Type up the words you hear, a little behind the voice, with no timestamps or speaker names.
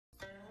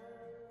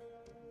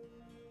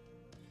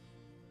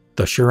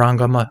the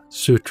Surangama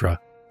Sutra,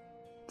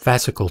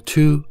 Fascicle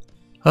 2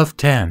 of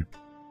 10.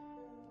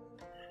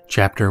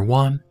 Chapter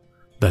 1,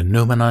 The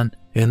Noumenon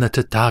in the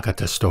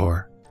Tathagata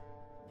Store.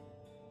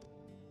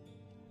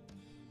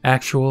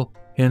 Actual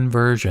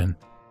Inversion.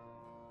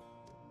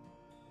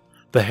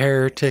 The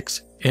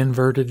heretic's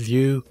inverted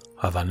view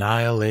of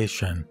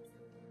annihilation.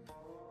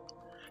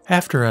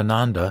 After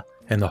Ananda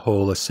and the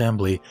whole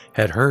assembly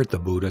had heard the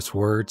Buddha's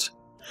words,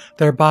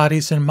 their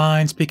bodies and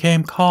minds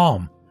became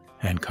calm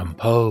and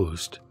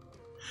composed.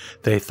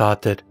 They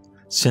thought that,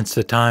 since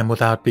the time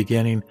without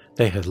beginning,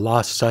 they had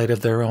lost sight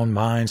of their own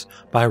minds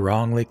by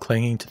wrongly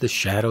clinging to the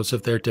shadows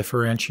of their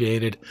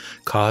differentiated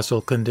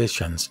causal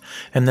conditions,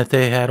 and that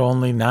they had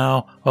only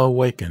now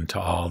awakened to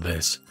all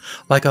this,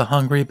 like a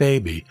hungry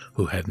baby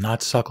who had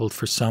not suckled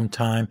for some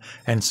time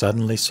and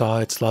suddenly saw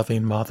its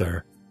loving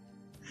mother.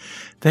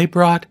 They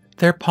brought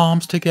their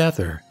palms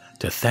together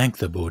to thank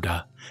the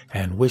Buddha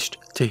and wished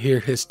to hear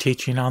his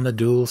teaching on the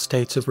dual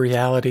states of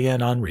reality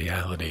and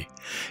unreality,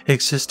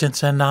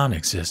 existence and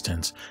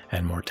non-existence,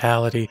 and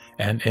mortality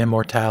and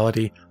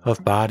immortality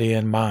of body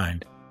and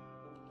mind.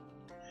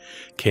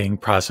 King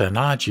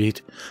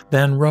Prasenajit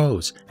then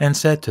rose and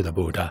said to the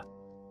Buddha,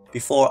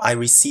 "Before I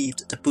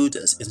received the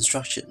Buddha's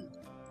instruction,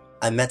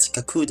 I met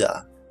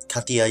Kakuda,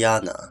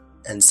 Katyayana,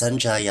 and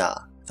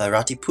Sanjaya,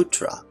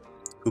 Vairatiputra,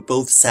 who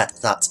both said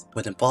that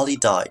when the body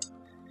died,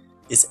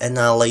 its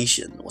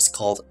annihilation was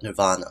called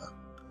nirvana.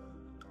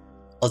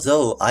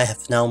 Although I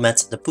have now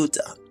met the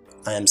Buddha,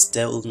 I am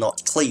still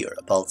not clear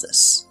about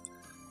this.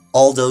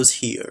 All those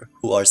here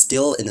who are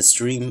still in the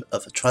stream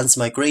of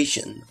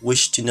transmigration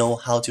wish to know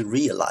how to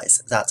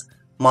realize that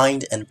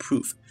mind and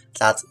prove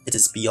that it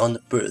is beyond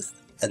birth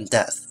and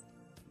death."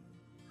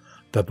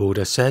 The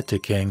Buddha said to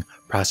King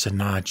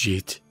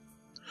Prasenajit,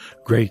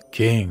 "Great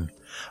King,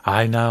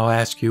 I now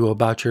ask you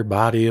about your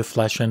body of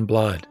flesh and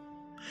blood.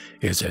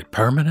 Is it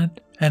permanent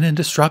and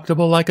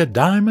indestructible like a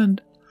diamond,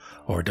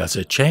 or does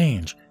it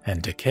change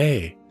and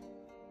decay?"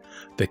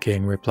 The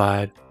king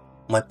replied,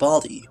 "My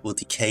body will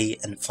decay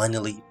and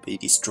finally be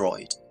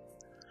destroyed."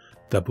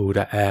 The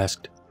Buddha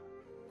asked,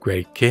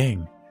 "Great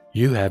King,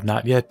 you have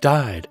not yet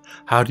died.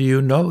 How do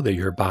you know that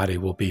your body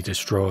will be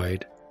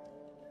destroyed?"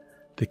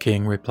 The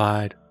king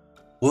replied,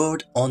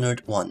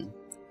 "World-honored one,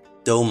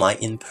 though my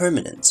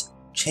impermanent,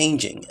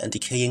 changing and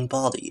decaying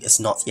body is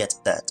not yet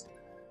dead,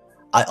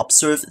 I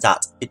observe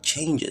that it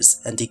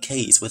changes and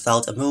decays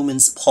without a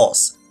moment's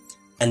pause,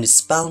 and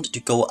is bound to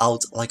go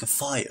out like a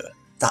fire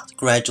that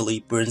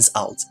gradually burns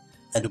out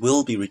and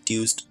will be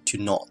reduced to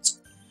naught."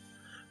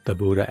 The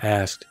Buddha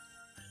asked,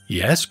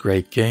 "Yes,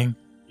 Great King,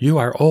 you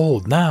are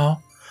old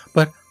now,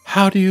 but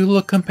how do you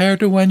look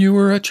compared to when you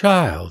were a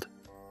child?"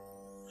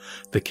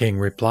 The king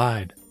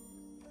replied,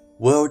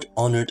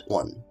 "World-honored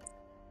one,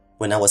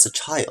 when I was a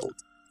child,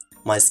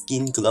 my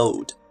skin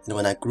glowed, and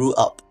when I grew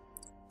up,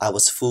 I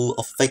was full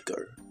of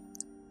vigor.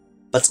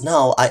 But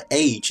now I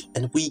age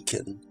and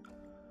weaken.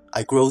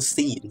 I grow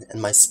thin and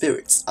my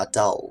spirits are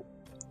dull.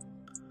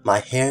 My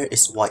hair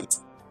is white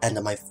and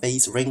my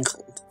face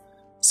wrinkled,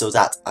 so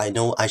that I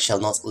know I shall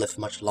not live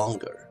much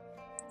longer.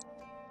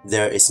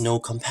 There is no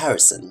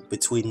comparison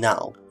between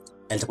now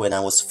and when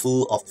I was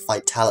full of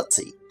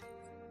vitality."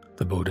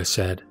 The Buddha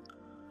said,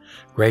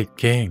 "Great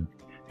King,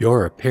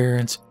 your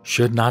appearance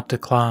should not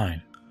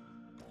decline."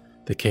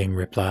 The king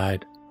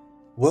replied,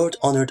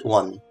 "World-honored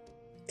one,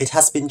 it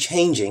has been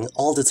changing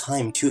all the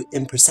time too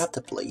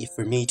imperceptibly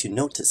for me to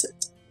notice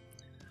it.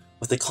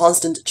 With the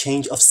constant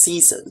change of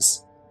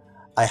seasons,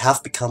 I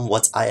have become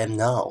what I am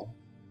now.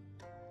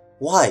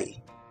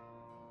 Why?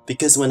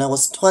 Because when I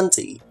was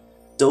 20,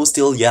 though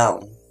still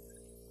young,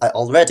 I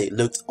already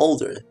looked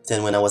older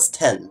than when I was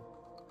 10,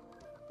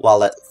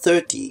 while at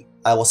 30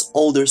 I was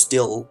older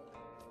still.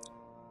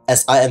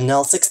 As I am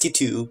now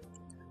 62,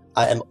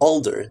 I am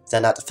older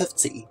than at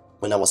 50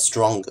 when I was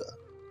stronger.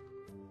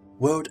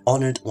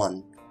 World-honored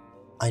one,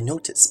 I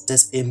notice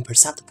this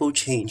imperceptible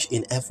change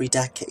in every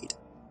decade,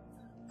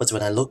 but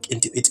when I look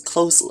into it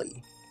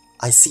closely,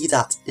 I see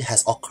that it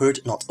has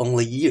occurred not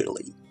only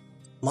yearly,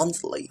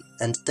 monthly,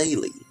 and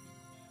daily,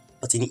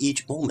 but in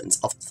each moment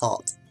of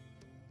thought.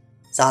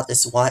 That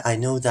is why I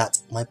know that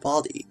my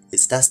body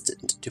is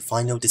destined to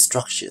final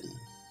destruction."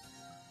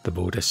 The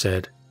Buddha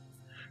said,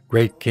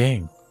 "Great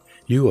King,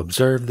 you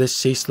observe this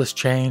ceaseless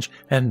change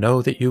and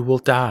know that you will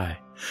die.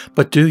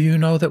 But do you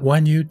know that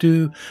when you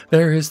do,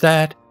 there is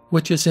that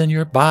which is in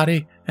your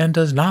body and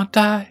does not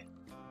die?"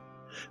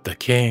 The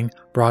king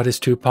brought his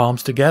two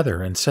palms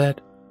together and said,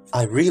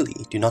 "I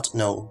really do not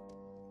know."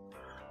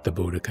 The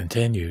Buddha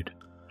continued,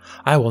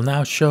 "I will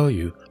now show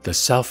you the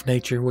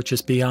self-nature which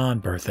is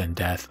beyond birth and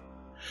death.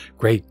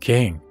 Great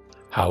King,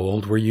 how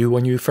old were you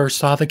when you first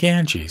saw the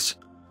Ganges?"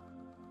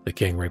 The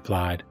king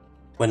replied,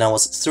 "When I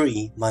was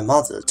 3, my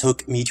mother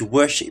took me to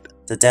worship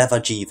the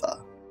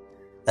Devajiva.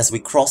 As we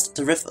crossed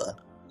the river,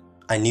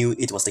 I knew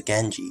it was the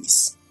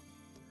Ganges."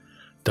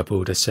 The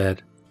Buddha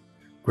said,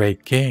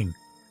 "Great King,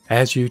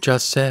 as you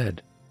just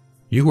said,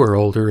 you were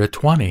older at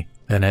 20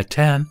 than at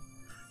 10,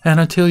 and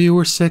until you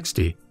were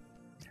 60.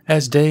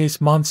 as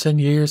days, months, and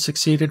years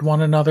succeeded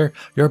one another,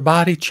 your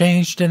body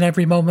changed in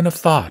every moment of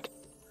thought.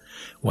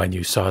 When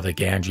you saw the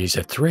Ganges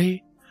at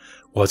 3,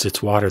 was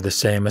its water the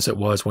same as it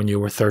was when you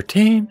were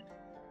 13?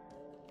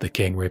 The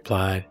king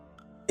replied,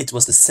 It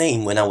was the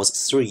same when I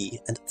was 3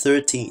 and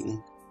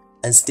 13,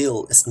 and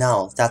still is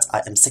now that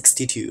I am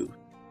 62.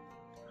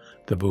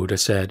 The Buddha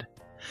said,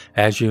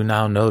 As you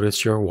now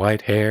notice your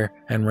white hair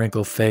and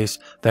wrinkled face,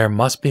 there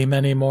must be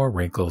many more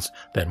wrinkles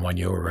than when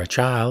you were a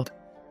child.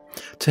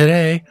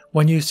 Today,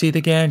 when you see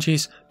the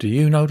Ganges, do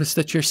you notice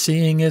that your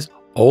seeing is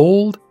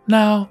old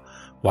now,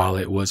 while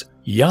it was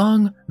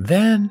young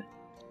then?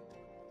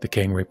 The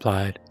king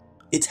replied,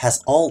 It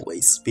has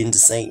always been the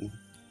same,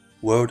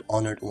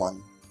 world-honored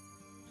one.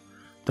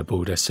 The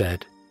Buddha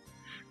said,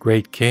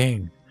 Great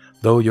king,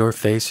 though your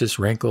face is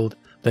wrinkled,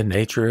 the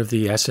nature of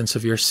the essence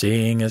of your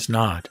seeing is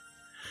not.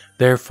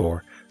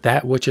 Therefore,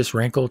 that which is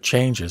wrinkled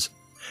changes,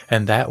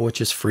 and that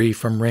which is free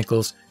from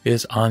wrinkles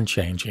is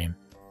unchanging.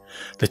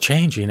 The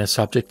changing is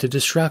subject to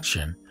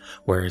destruction,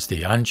 whereas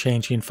the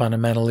unchanging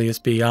fundamentally is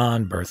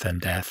beyond birth and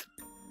death.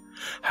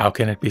 How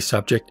can it be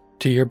subject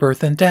to your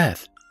birth and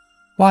death?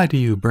 Why do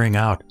you bring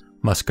out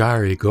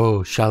Muskari Go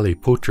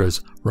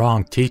Shaliputra's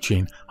wrong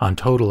teaching on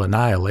total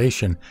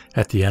annihilation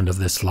at the end of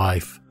this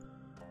life?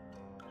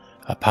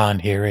 Upon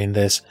hearing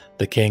this,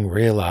 the king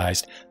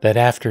realized that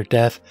after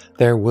death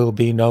there will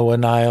be no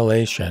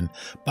annihilation,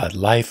 but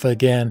life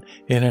again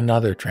in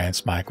another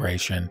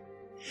transmigration.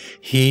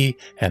 He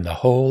and the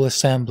whole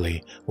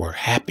assembly were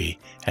happy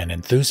and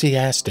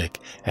enthusiastic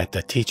at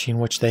the teaching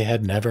which they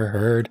had never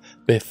heard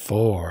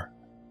before.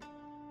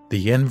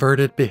 The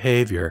inverted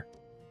behavior.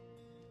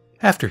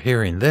 After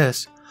hearing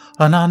this,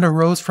 Ananda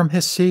rose from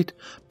his seat,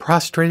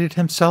 prostrated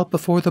himself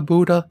before the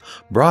Buddha,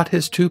 brought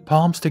his 2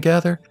 palms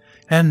together,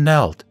 and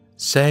knelt,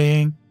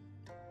 saying,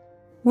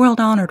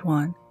 World-honored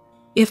one,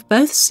 if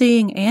both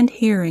seeing and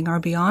hearing are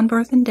beyond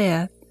birth and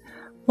death,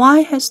 why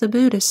has the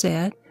Buddha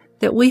said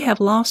that we have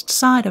lost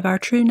sight of our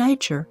true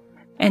nature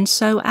and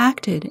so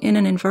acted in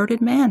an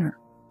inverted manner?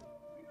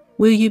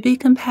 Will you be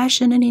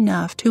compassionate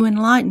enough to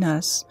enlighten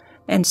us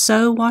and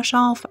so wash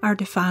off our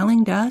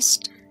defiling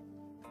dust?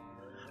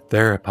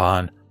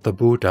 Thereupon the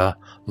Buddha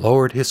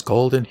lowered his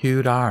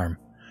golden-hued arm,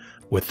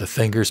 with the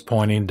fingers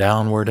pointing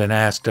downward, and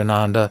asked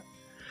Ananda,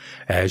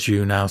 As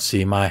you now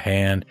see my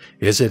hand,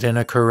 is it in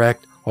a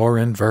correct or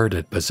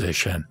inverted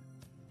position?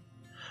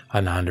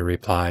 Ananda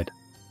replied,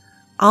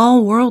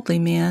 All worldly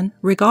men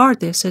regard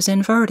this as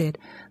inverted,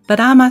 but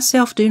I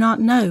myself do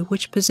not know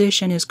which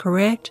position is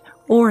correct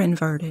or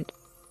inverted.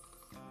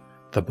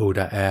 The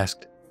Buddha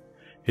asked,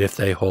 If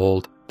they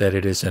hold that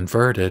it is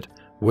inverted,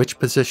 which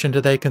position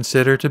do they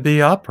consider to be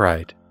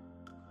upright?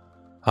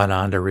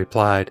 Ananda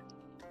replied,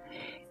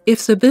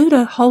 If the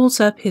Buddha holds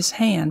up his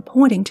hand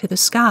pointing to the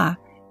sky,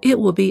 it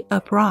will be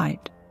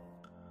upright.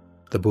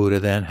 The Buddha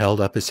then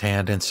held up his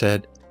hand and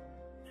said,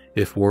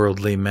 If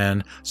worldly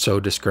men so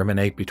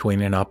discriminate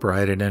between an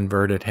upright and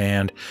inverted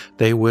hand,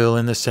 they will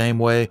in the same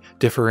way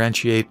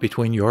differentiate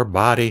between your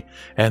body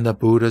and the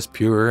Buddha's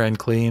pure and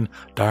clean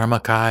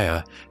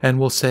Dharmachakra, and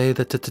will say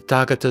that the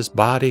Tathagata's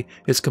body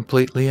is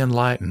completely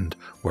enlightened,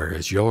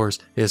 whereas yours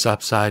is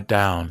upside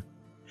down.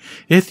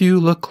 If you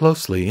look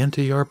closely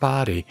into your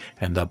body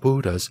and the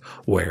Buddha's,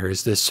 where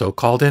is this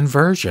so-called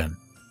inversion?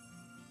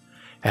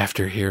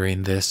 After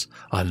hearing this,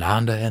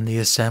 Ananda and the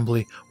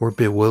assembly were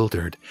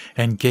bewildered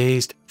and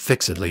gazed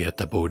fixedly at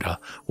the Buddha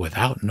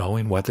without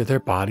knowing whether their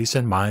bodies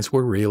and minds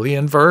were really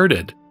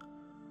inverted.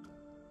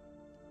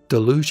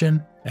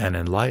 Delusion and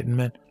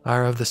enlightenment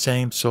are of the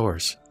same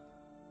source.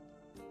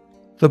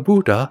 The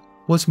Buddha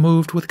was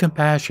moved with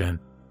compassion,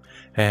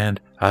 and,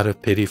 out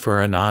of pity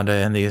for Ananda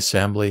and the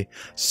assembly,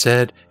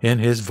 said in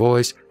his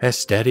voice as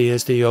steady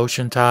as the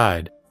ocean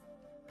tide,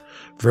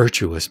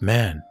 Virtuous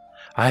men,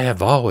 I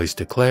have always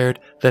declared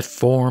that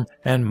form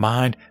and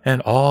mind and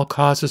all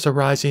causes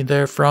arising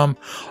therefrom,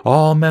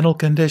 all mental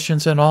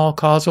conditions and all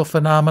causal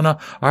phenomena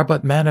are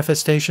but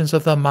manifestations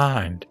of the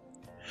mind.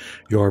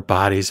 Your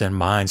bodies and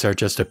minds are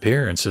just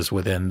appearances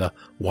within the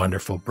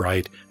wonderful,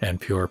 bright, and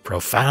pure,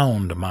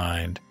 profound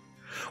mind.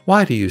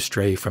 Why do you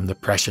stray from the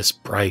precious,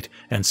 bright,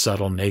 and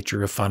subtle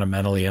nature of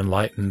fundamentally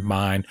enlightened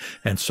mind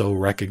and so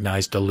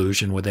recognize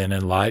delusion within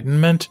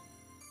enlightenment?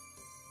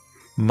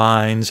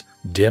 Mind's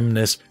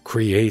dimness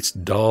creates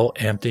dull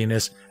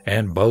emptiness,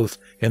 and both,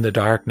 in the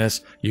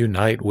darkness,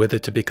 unite with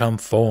it to become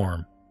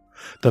form.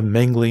 The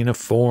mingling of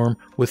form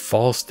with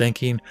false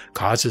thinking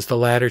causes the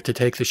latter to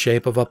take the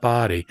shape of a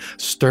body,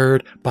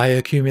 stirred by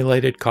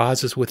accumulated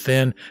causes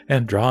within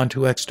and drawn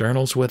to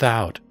externals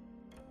without.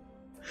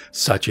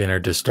 Such inner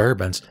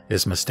disturbance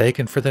is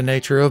mistaken for the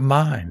nature of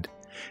mind.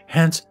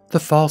 Hence the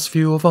false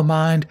view of a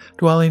mind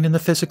dwelling in the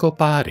physical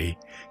body,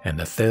 and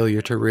the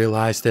failure to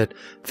realize that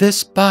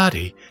this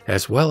body,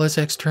 as well as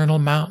external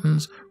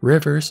mountains,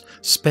 rivers,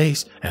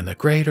 space, and the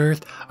great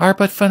earth, are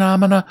but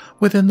phenomena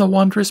within the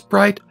wondrous,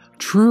 bright,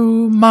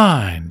 true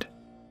mind.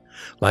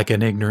 Like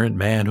an ignorant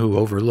man who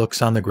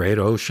overlooks on the great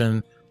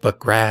ocean but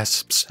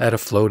grasps at a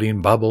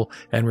floating bubble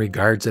and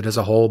regards it as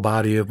a whole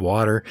body of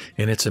water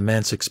in its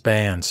immense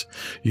expanse,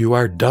 you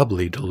are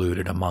doubly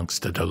deluded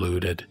amongst the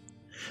deluded.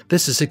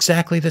 This is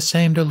exactly the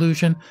same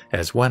delusion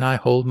as when I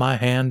hold my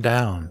hand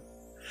down.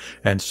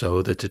 And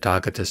so the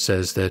Tathagata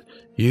says that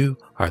you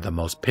are the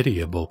most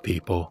pitiable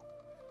people.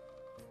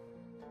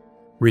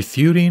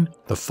 Refuting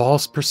the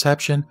false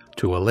perception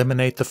to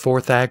eliminate the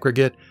fourth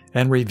aggregate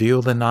and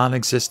reveal the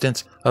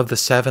non-existence of the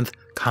seventh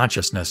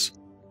consciousness.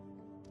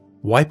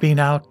 Wiping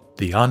out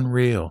the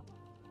unreal.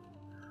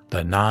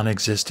 The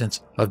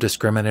non-existence of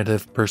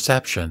discriminative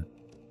perception.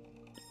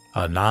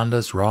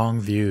 Ananda's wrong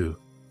view.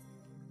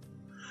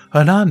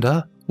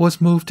 Ananda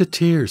was moved to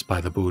tears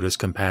by the Buddha's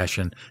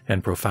compassion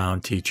and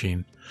profound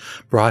teaching,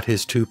 brought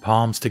his two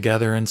palms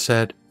together and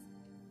said,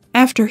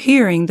 After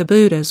hearing the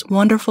Buddha's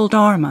wonderful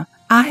Dharma,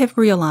 I have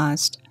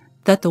realized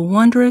that the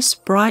wondrous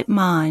bright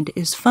mind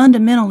is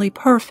fundamentally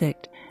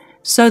perfect,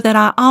 so that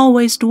I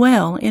always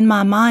dwell in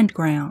my mind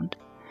ground.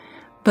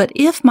 But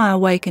if my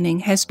awakening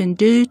has been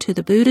due to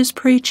the Buddha's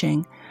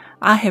preaching,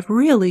 I have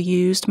really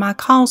used my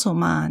causal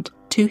mind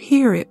to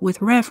hear it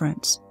with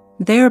reverence,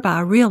 thereby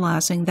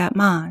realizing that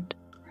mind.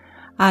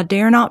 I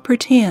dare not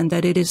pretend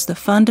that it is the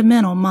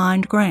fundamental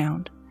mind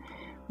ground.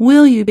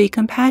 Will you be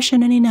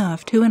compassionate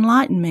enough to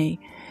enlighten me,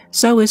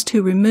 so as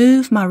to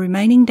remove my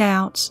remaining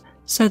doubts,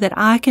 so that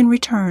I can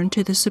return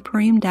to the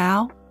Supreme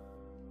Tao?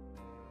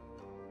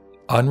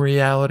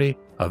 Unreality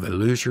of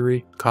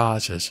illusory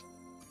causes.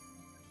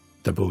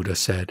 The Buddha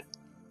said,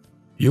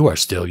 You are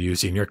still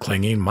using your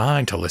clinging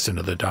mind to listen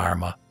to the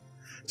Dharma.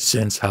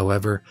 Since,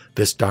 however,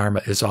 this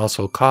Dharma is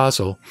also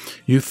causal,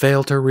 you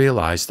fail to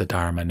realize the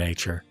Dharma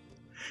nature.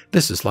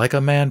 This is like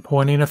a man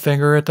pointing a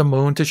finger at the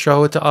moon to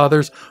show it to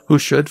others who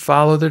should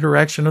follow the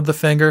direction of the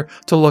finger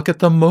to look at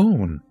the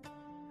moon.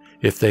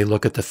 If they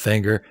look at the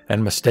finger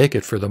and mistake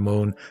it for the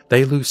moon,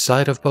 they lose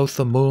sight of both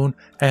the moon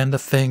and the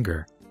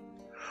finger.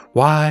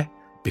 Why?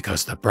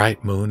 Because the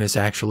bright moon is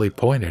actually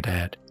pointed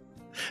at.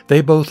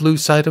 They both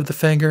lose sight of the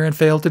finger and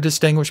fail to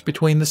distinguish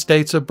between the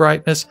states of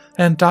brightness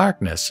and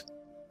darkness.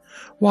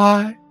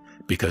 Why?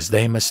 Because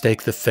they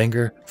mistake the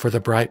finger for the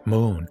bright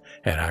moon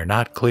and are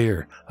not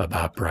clear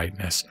about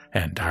brightness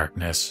and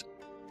darkness.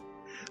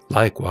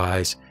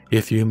 Likewise,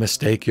 if you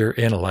mistake your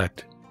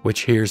intellect,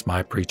 which hears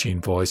my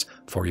preaching voice,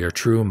 for your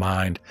true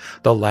mind,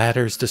 the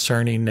latter's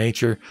discerning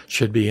nature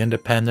should be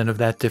independent of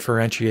that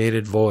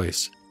differentiated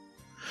voice.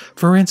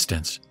 For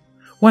instance,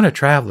 when a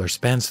traveler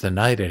spends the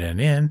night at an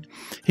inn,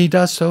 he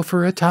does so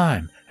for a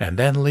time and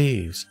then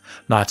leaves,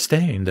 not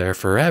staying there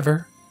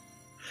forever.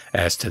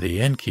 As to the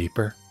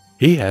innkeeper,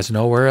 he has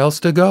nowhere else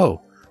to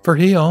go, for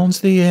he owns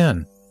the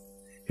inn.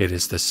 It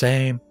is the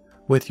same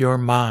with your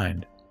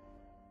mind.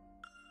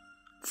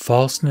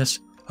 Falseness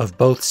of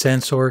both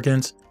sense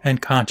organs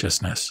and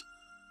consciousness.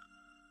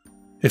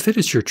 If it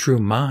is your true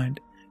mind,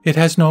 it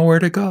has nowhere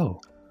to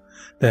go.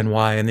 Then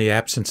why, in the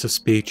absence of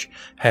speech,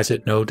 has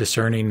it no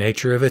discerning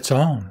nature of its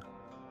own?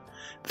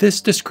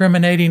 This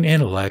discriminating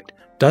intellect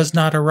does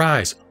not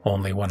arise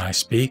only when I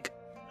speak,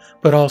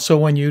 but also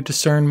when you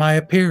discern my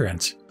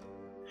appearance.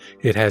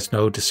 It has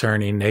no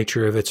discerning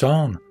nature of its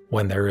own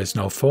when there is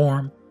no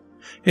form.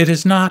 It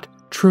is not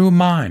true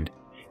mind,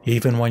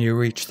 even when you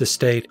reach the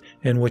state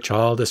in which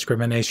all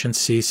discrimination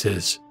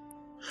ceases,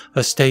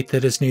 a state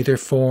that is neither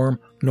form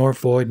nor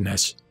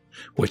voidness,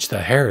 which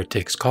the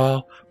heretics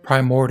call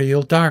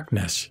primordial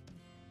darkness.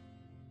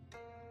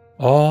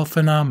 All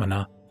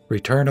phenomena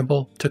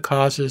returnable to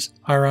causes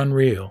are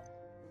unreal.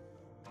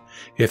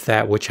 If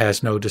that which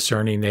has no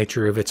discerning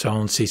nature of its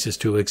own ceases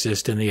to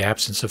exist in the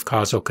absence of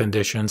causal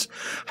conditions,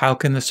 how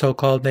can the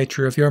so-called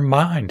nature of your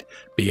mind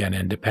be an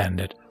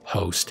independent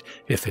host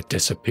if it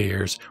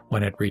disappears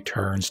when it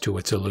returns to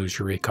its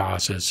illusory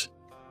causes?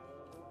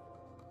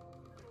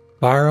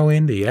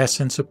 Borrowing the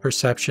essence of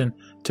perception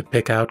to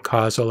pick out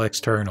causal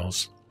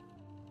externals.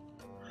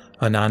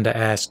 Ananda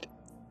asked,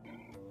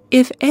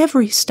 If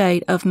every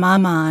state of my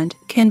mind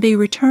can be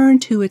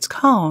returned to its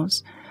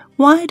cause,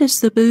 why does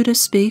the Buddha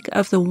speak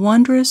of the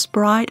wondrous,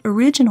 bright,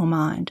 original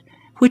mind,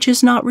 which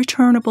is not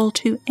returnable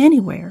to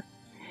anywhere?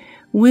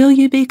 Will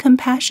you be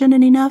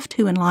compassionate enough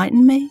to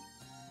enlighten me?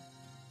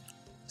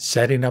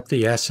 Setting up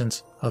the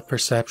essence of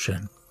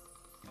perception.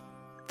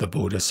 The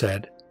Buddha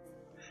said,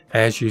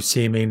 As you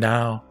see me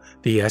now,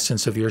 the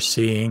essence of your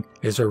seeing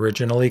is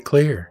originally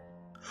clear.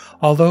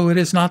 Although it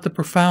is not the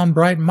profound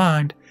bright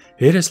mind,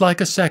 it is like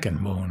a second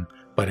moon,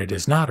 but it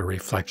is not a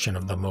reflection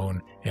of the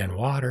moon in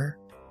water.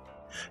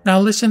 Now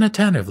listen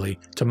attentively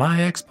to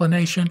my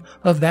explanation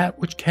of that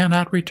which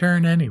cannot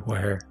return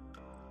anywhere.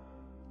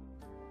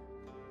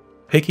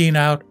 Picking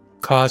out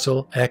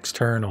causal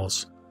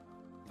externals.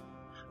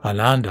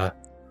 Ananda,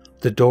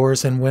 the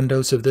doors and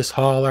windows of this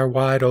hall are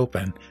wide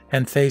open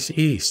and face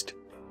east.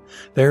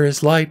 There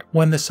is light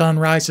when the sun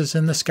rises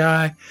in the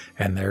sky,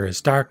 and there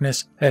is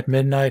darkness at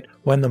midnight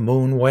when the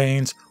moon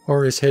wanes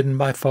or is hidden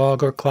by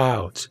fog or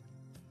clouds.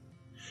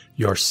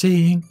 Your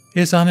seeing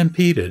is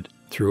unimpeded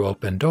through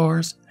open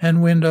doors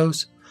and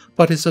windows,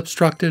 but is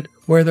obstructed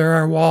where there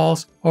are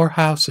walls or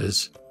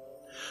houses.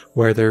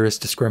 Where there is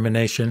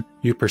discrimination,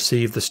 you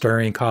perceive the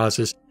stirring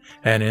causes,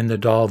 and in the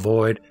dull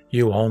void,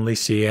 you only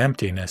see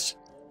emptiness.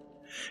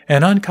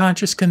 An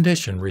unconscious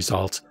condition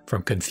results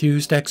from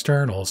confused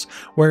externals,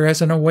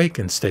 whereas an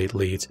awakened state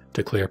leads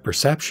to clear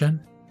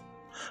perception.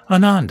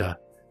 Ananda,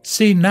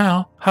 see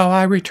now how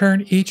I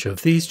return each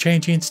of these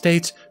changing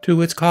states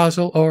to its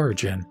causal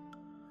origin.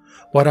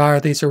 What are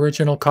these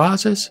original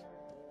causes?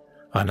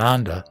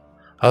 Ananda,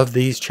 of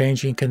these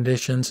changing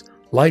conditions,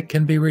 light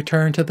can be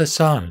returned to the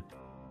sun.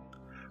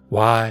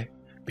 Why?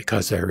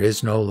 Because there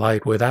is no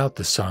light without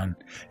the sun,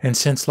 and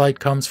since light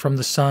comes from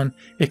the sun,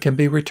 it can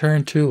be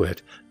returned to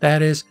it,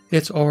 that is,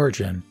 its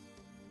origin.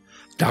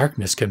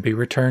 Darkness can be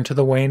returned to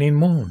the waning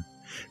moon,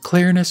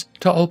 clearness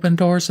to open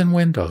doors and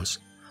windows,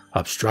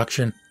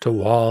 obstruction to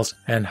walls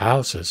and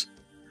houses,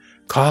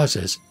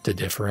 causes to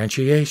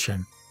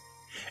differentiation,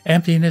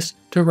 emptiness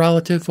to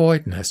relative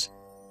voidness,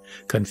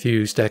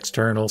 confused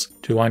externals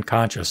to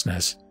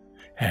unconsciousness,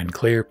 and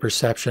clear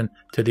perception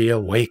to the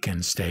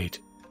awakened state.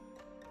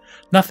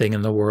 Nothing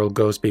in the world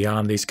goes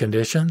beyond these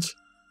conditions.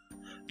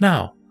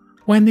 Now,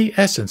 when the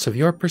essence of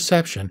your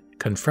perception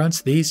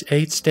confronts these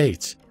 8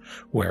 states,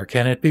 where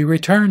can it be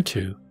returned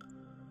to?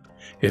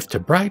 If to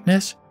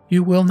brightness,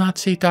 you will not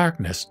see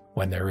darkness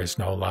when there is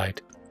no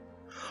light.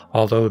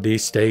 Although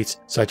these states,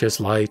 such as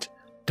light,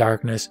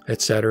 darkness,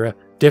 etc.,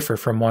 differ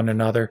from one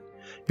another,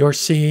 your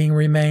seeing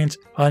remains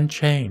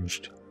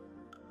unchanged.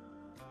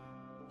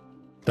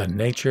 The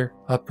nature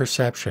of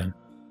perception.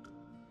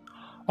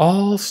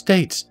 All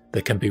states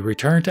that can be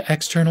returned to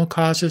external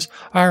causes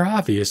are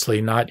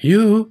obviously not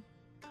you.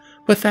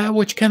 But that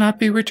which cannot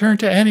be returned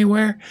to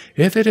anywhere,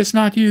 if it is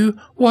not you,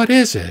 what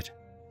is it?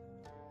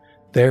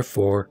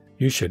 Therefore,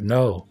 you should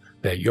know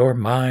that your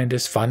mind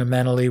is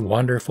fundamentally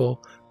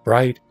wonderful,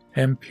 bright,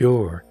 and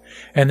pure,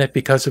 and that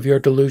because of your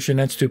delusion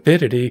and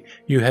stupidity,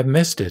 you have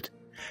missed it,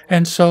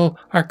 and so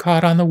are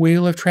caught on the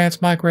wheel of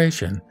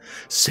transmigration,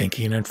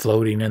 sinking and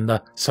floating in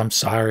the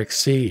samsaric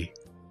sea.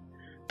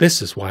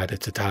 This is why the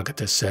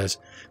Tathagata says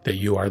that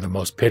you are the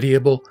most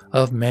pitiable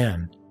of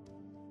men.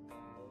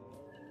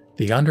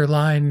 The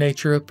underlying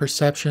nature of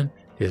perception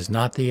is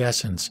not the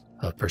essence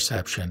of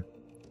perception.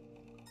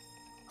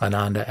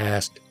 Ananda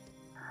asked,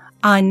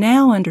 I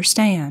now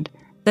understand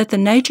that the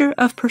nature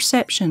of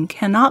perception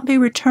cannot be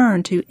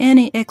returned to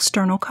any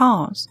external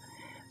cause,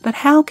 but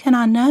how can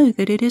I know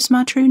that it is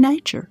my true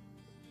nature?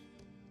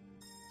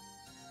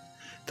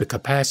 The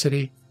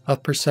capacity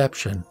of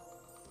perception.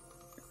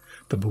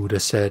 The Buddha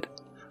said,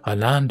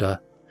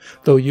 Ananda,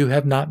 though you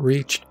have not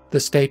reached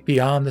the state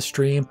beyond the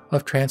stream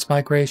of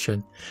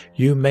transmigration,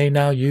 you may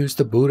now use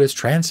the Buddha's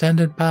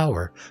transcendent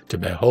power to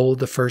behold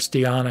the first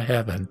dhyana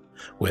heaven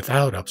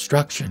without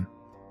obstruction.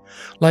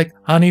 Like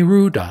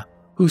Aniruddha,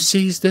 who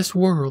sees this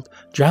world,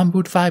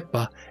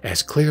 Jambudvipa,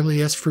 as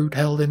clearly as fruit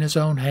held in his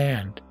own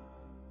hand.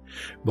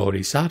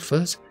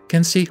 Bodhisattvas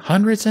can see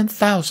hundreds and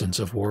thousands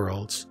of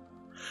worlds.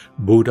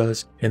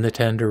 Buddhas in the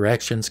 10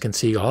 directions can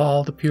see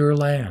all the pure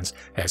lands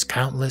as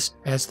countless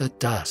as the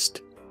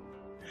dust.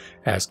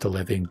 As to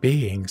living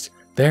beings,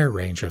 their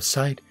range of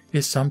sight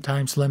is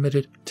sometimes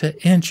limited to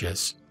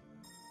inches.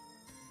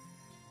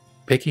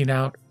 Picking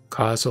out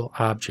causal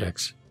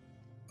objects.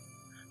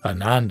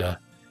 Ananda,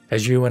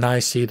 as you and I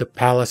see the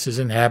palaces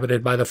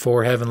inhabited by the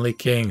 4 heavenly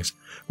kings,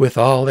 with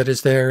all that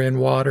is there in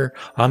water,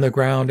 on the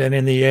ground, and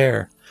in the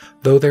air,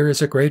 though there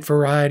is a great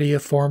variety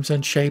of forms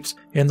and shapes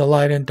in the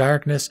light and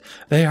darkness,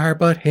 they are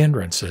but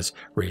hindrances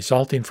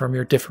resulting from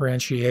your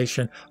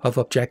differentiation of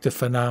objective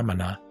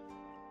phenomena.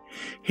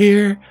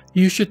 Here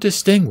you should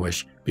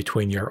distinguish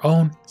between your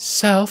own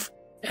self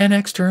and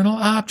external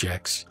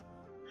objects.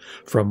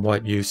 From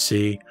what you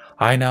see,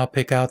 I now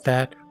pick out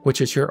that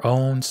which is your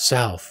own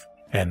self,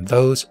 and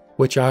those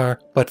which are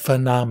but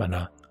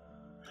phenomena.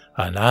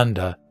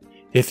 Ananda,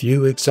 if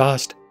you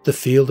exhaust the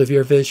field of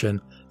your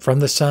vision, from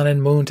the sun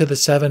and moon to the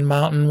 7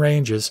 mountain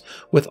ranges,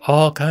 with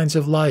all kinds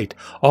of light,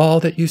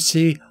 all that you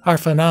see are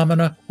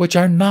phenomena which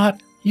are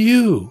not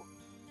you.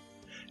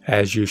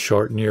 As you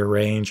shorten your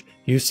range,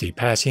 you see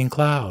passing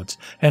clouds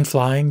and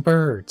flying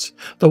birds,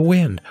 the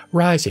wind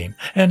rising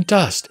and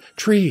dust,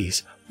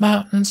 trees,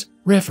 mountains,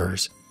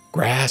 rivers,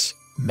 grass,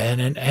 men,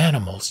 and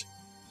animals.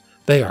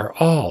 They are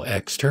all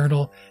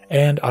external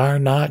and are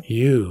not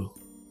you.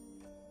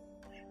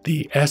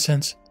 The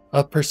essence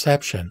of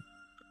perception.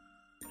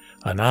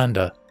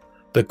 Ananda,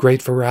 the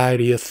great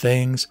variety of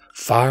things,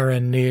 far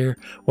and near,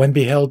 when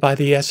beheld by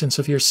the essence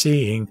of your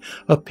seeing,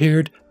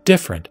 appeared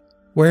different,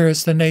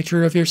 whereas the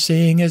nature of your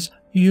seeing is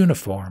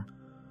uniform.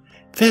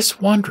 This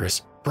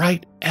wondrous,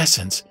 bright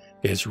essence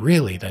is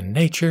really the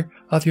nature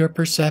of your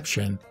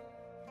perception.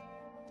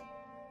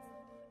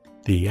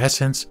 The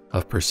essence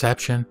of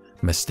perception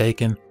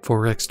mistaken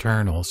for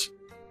externals.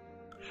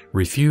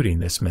 Refuting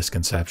this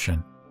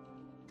misconception.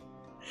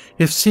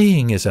 If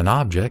seeing is an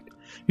object,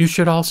 you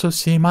should also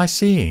see my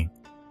seeing.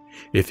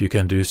 If you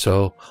can do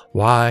so,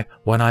 why,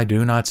 when I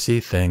do not see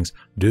things,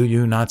 do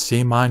you not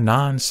see my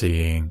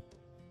non-seeing?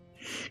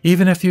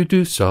 Even if you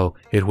do so,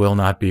 it will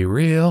not be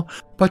real,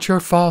 but your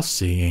false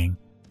seeing.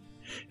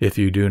 If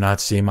you do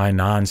not see my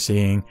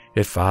non-seeing,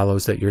 it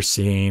follows that your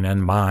seeing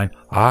and mine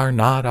are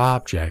not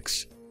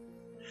objects.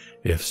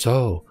 If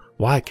so,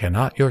 why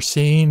cannot your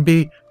seeing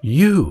be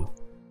you?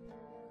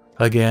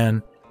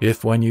 Again,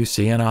 if when you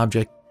see an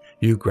object,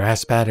 you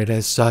grasp at it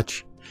as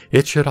such,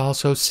 it should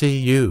also see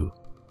you.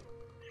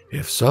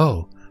 If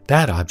so,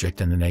 that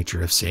object and the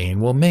nature of seeing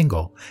will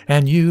mingle,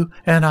 and you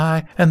and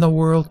I and the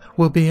world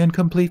will be in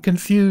complete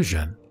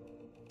confusion.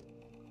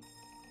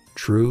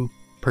 True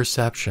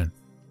perception.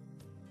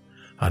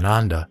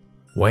 Ananda,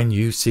 when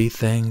you see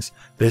things,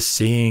 this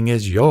seeing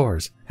is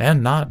yours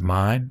and not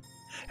mine,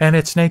 and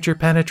its nature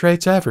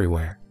penetrates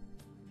everywhere.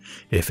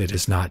 If it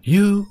is not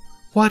you,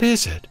 what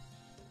is it?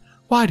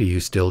 Why do you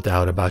still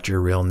doubt about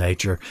your real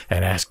nature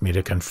and ask me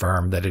to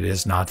confirm that it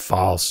is not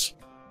false?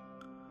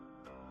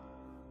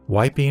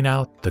 Wiping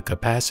out the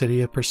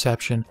capacity of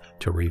perception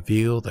to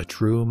reveal the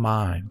true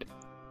mind.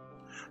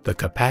 The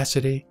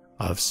capacity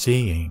of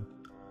seeing.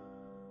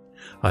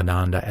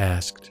 Ananda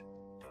asked,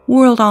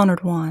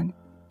 World-honored one,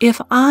 if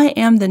I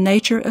am the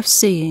nature of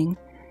seeing,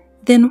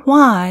 then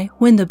why,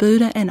 when the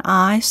Buddha and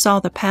I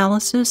saw the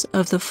palaces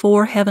of the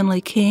 4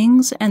 heavenly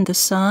kings and the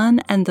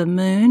sun and the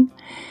moon,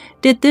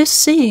 did this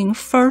seeing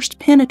first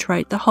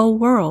penetrate the whole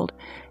world,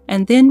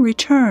 and then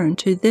return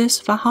to this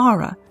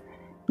vihara,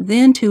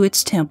 then to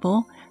its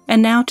temple,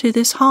 and now to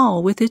this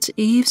hall with its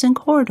eaves and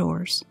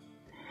corridors?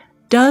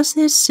 Does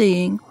this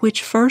seeing,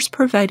 which first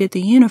pervaded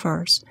the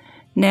universe,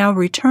 now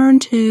return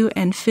to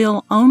and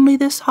fill only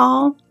this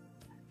hall?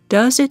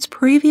 Does its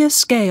previous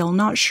scale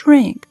not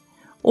shrink,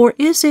 or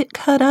is it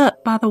cut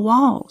up by the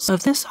walls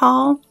of this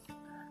hall?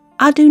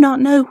 I do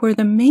not know where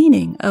the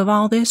meaning of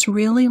all this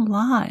really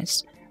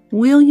lies.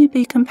 Will you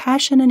be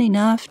compassionate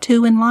enough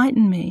to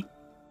enlighten me?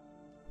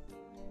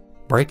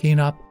 Breaking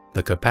up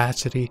the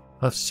capacity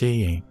of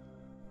seeing.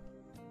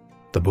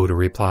 The Buddha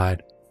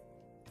replied,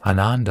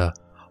 Ananda,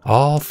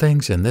 all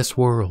things in this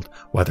world,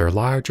 whether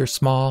large or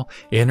small,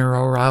 inner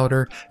or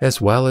outer, as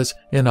well as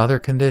in other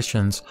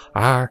conditions,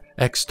 are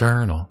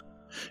external.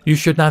 You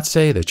should not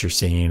say that your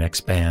seeing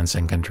expands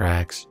and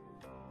contracts.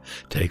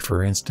 Take,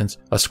 for instance,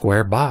 a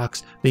square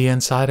box, the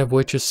inside of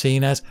which is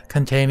seen as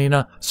containing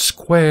a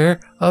square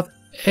of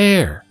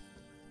air.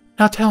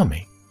 Now tell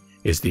me,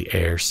 is the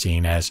air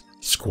seen as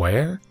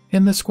square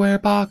in the square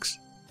box?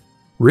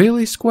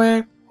 Really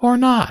square or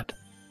not?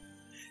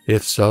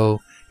 If so,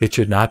 it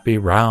should not be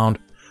round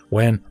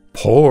when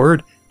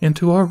poured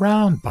into a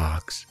round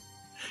box.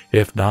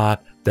 If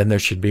not, then there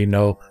should be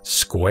no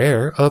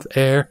square of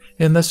air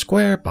in the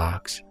square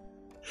box.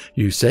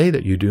 You say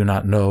that you do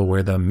not know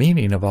where the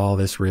meaning of all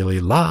this really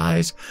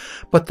lies,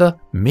 but the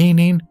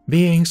meaning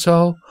being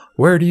so,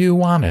 where do you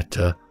want it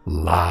to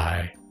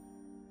lie?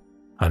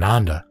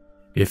 Ananda,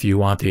 if you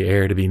want the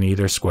air to be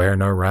neither square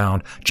nor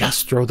round,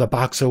 just throw the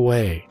box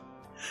away.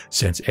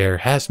 Since air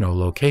has no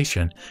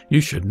location,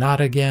 you should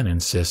not again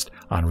insist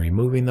on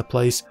removing the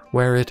place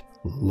where it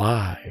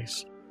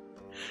lies.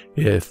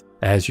 If,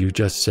 as you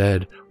just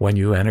said, when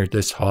you entered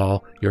this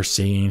hall, your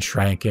seeing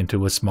shrank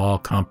into a small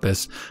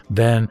compass,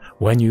 then,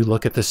 when you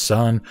look at the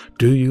sun,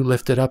 do you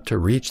lift it up to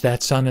reach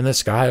that sun in the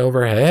sky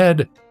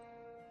overhead?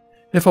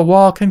 If a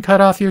wall can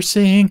cut off your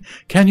seeing,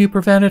 can you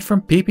prevent it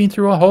from peeping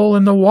through a hole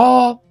in the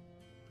wall?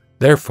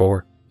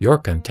 Therefore, your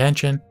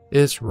contention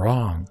is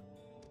wrong.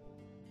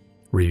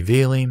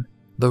 Revealing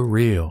the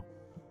real.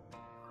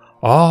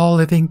 All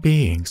living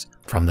beings,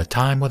 from the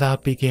time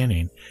without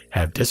beginning,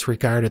 have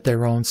disregarded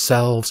their own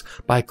selves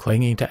by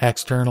clinging to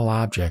external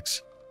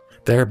objects,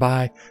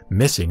 thereby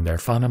missing their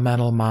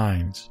fundamental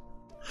minds.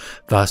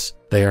 Thus,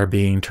 they are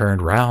being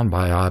turned round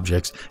by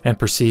objects and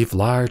perceive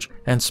large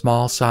and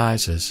small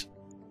sizes.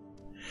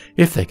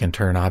 If they can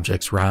turn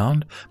objects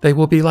round, they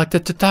will be like the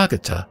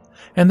Tathagata,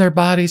 and their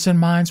bodies and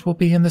minds will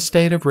be in the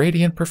state of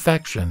radiant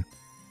perfection.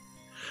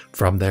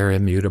 From their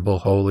immutable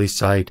holy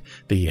sight,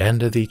 the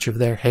end of each of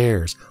their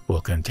hairs will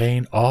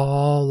contain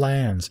all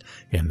lands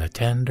in the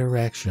 10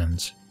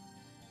 directions.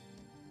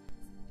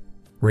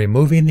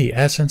 Removing the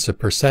essence of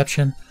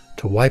perception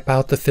to wipe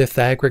out the 5th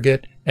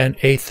aggregate and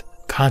 8th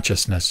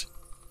consciousness.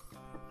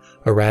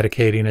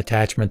 Eradicating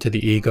attachment to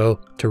the ego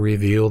to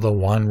reveal the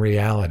one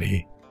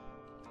reality.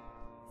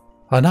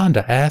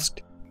 Ananda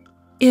asked,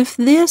 If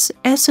this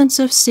essence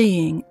of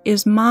seeing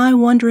is my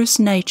wondrous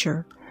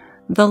nature,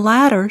 the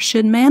latter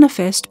should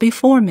manifest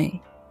before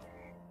me.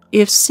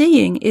 If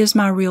seeing is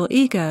my real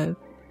ego,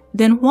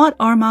 then what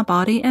are my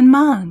body and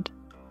mind?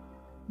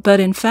 But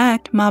in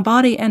fact, my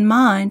body and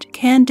mind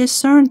can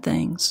discern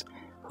things,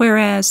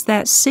 whereas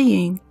that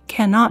seeing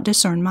cannot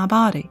discern my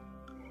body.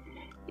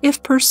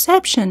 If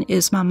perception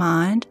is my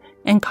mind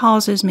and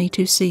causes me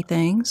to see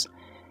things,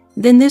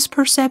 then this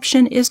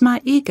perception is my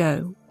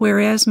ego,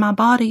 whereas my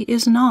body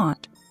is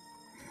not.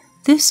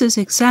 This is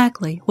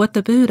exactly what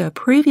the Buddha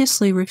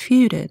previously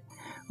refuted,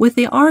 with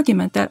the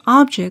argument that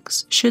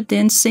objects should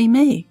then see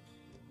me.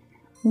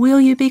 Will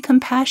you be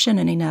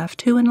compassionate enough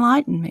to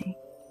enlighten me?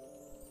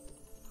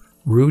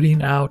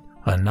 Rooting out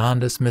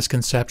Ananda's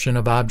misconception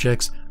of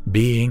objects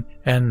being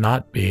and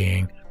not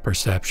being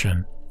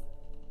perception.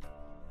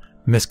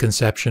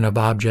 Misconception of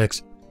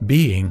objects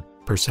being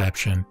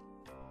perception.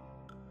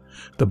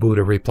 The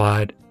Buddha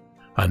replied,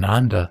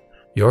 Ananda,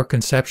 your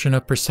conception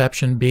of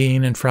perception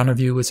being in front of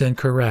you is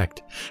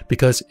incorrect,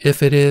 because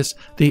if it is,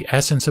 the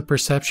essence of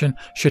perception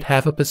should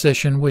have a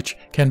position which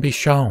can be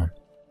shown.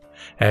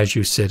 As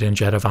you sit in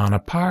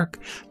Jetavana Park,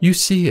 you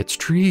see its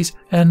trees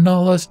and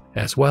nullas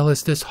as well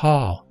as this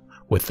hall,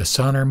 with the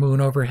sun or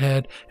moon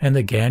overhead and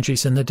the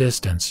Ganges in the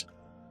distance.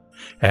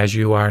 As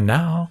you are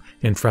now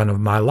in front of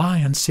my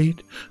lion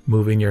seat,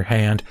 moving your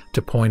hand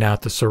to point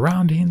out the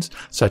surroundings,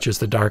 such as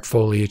the dark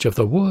foliage of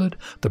the wood,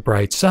 the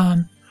bright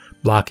sun,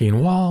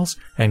 blocking walls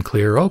and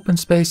clear open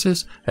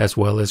spaces, as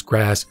well as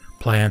grass,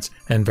 plants,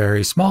 and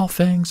very small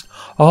things,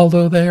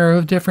 although they are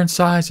of different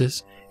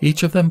sizes,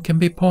 each of them can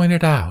be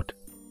pointed out.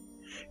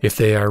 If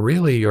they are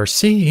really your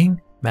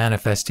seeing,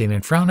 manifesting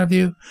in front of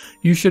you,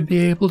 you should be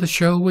able to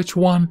show which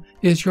one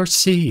is your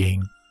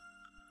seeing.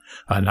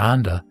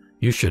 Ananda,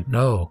 you should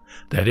know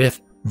that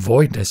if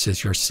voidness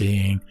is your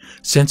seeing,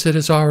 since it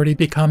has already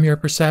become your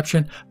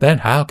perception, then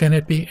how can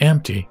it be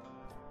empty?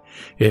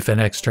 If an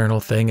external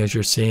thing is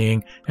your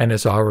seeing and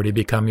has already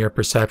become your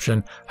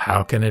perception,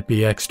 how can it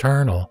be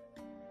external?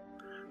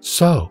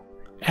 So,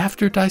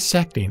 after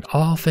dissecting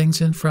all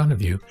things in front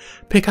of you,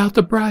 pick out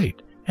the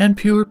bright and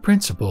pure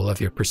principle of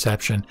your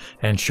perception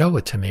and show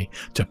it to me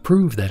to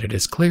prove that it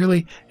is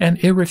clearly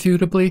and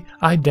irrefutably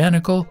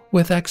identical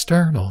with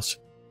externals.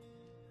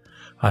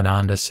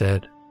 Ananda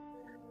said,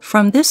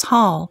 From this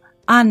hall,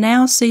 I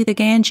now see the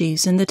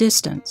Ganges in the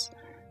distance,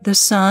 the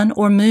sun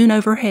or moon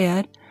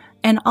overhead,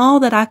 and all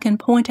that I can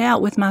point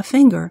out with my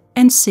finger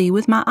and see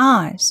with my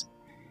eyes.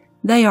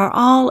 They are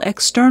all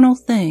external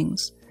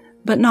things,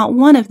 but not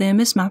one of them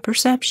is my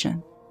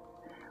perception.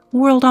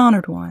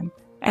 World-honored one,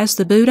 as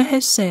the Buddha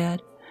has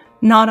said,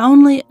 not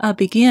only a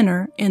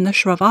beginner in the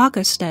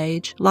Shravaka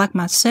stage like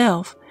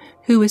myself,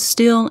 who is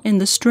still in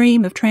the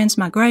stream of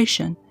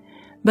transmigration,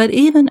 but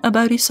even a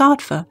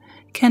bodhisattva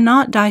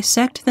cannot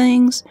dissect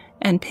things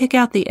and pick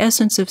out the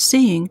essence of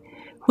seeing,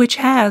 which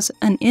has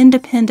an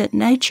independent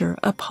nature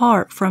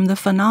apart from the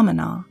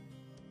phenomena.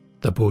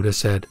 The Buddha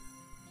said,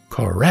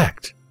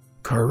 Correct,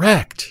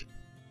 correct.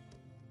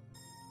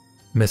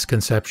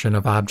 Misconception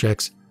of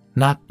objects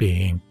not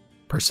being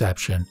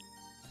perception.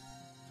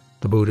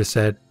 The Buddha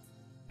said,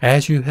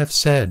 As you have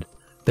said,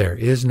 there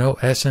is no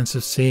essence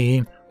of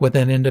seeing with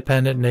an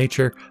independent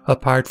nature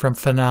apart from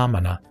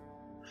phenomena.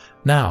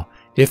 Now,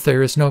 if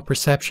there is no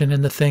perception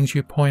in the things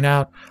you point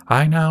out,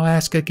 I now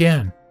ask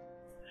again.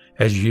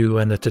 As you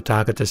and the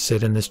Tathagata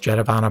sit in this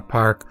Jetavana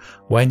Park,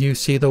 when you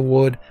see the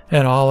wood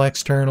and all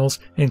externals,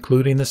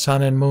 including the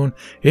sun and moon,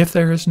 if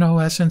there is no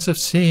essence of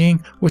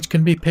seeing which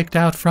can be picked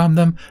out from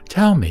them,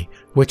 tell me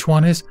which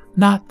one is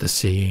not the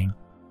seeing.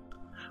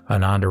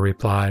 Ananda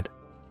replied,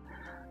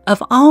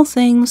 Of all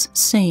things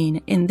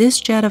seen in this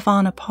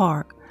Jetavana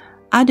Park,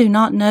 I do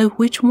not know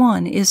which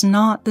one is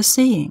not the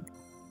seeing.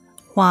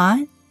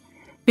 Why?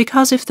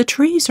 Because if the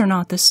trees are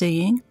not the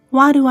seeing,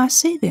 why do I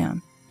see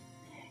them?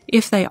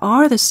 If they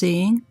are the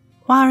seeing,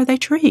 why are they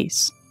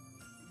trees?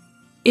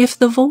 If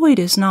the void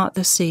is not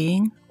the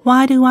seeing,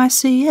 why do I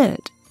see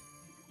it?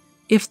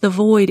 If the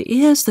void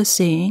is the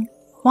seeing,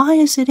 why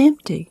is it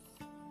empty?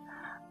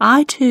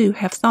 I too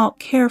have thought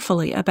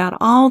carefully about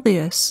all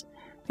this,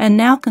 and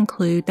now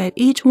conclude that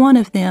each one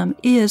of them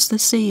is the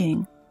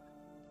seeing.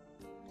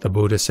 The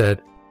Buddha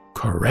said,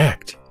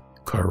 Correct,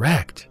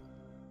 correct.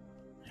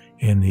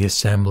 In the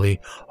assembly,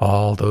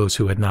 all those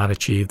who had not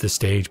achieved the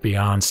stage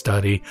beyond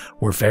study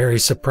were very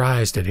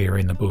surprised at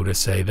hearing the Buddha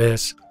say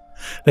this.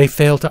 They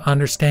failed to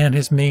understand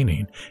his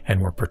meaning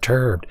and were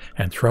perturbed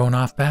and thrown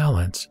off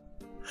balance.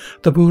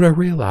 The Buddha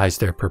realized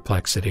their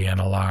perplexity and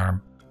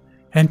alarm,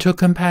 and took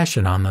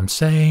compassion on them,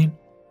 saying,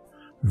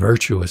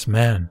 Virtuous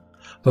men,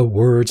 the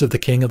words of the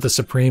King of the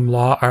Supreme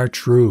Law are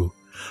true,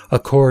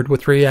 accord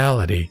with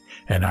reality,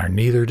 and are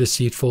neither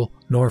deceitful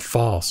nor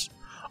false,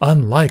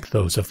 unlike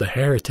those of the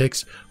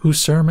heretics whose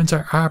sermons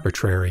are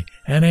arbitrary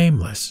and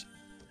aimless.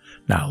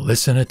 Now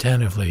listen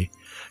attentively.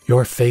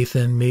 Your faith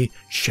in me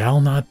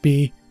shall not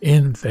be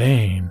in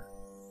vain.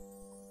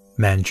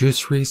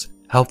 Manjushri's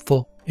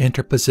helpful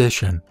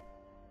interposition.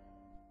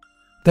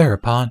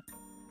 Thereupon,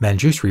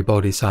 Manjushri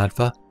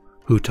Bodhisattva,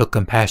 who took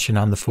compassion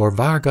on the four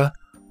Varga,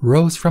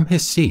 rose from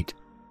his seat,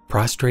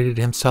 prostrated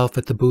himself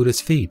at the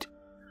Buddha's feet,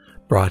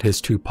 brought his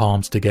two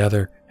palms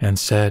together, and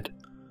said,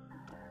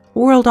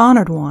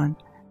 World-honored one,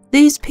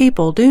 these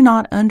people do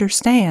not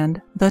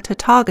understand the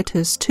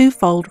Tathagata's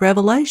twofold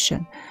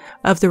revelation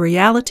of the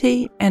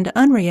reality and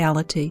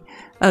unreality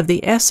of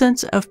the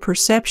essence of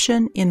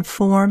perception in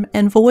form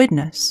and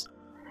voidness.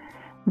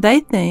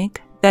 They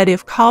think that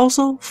if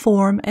causal,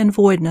 form, and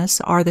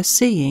voidness are the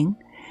seeing,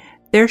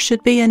 there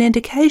should be an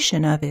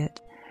indication of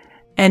it,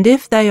 and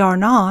if they are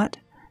not,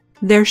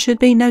 there should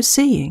be no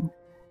seeing.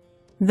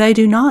 They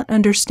do not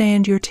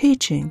understand your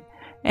teaching,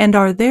 and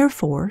are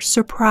therefore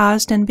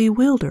surprised and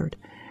bewildered,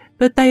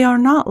 but they are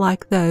not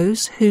like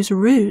those whose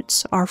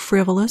roots are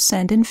frivolous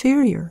and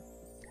inferior.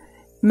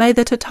 May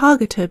the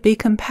Tathagata be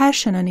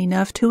compassionate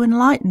enough to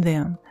enlighten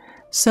them,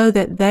 so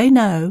that they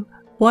know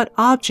what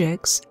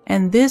objects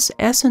and this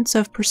essence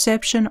of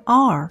perception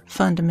are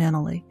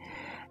fundamentally,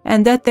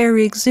 and that there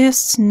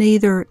exists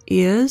neither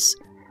is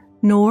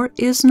nor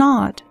is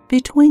not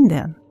between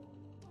them.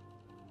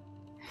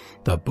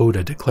 The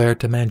Buddha declared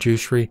to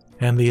Manjushri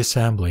and the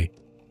assembly,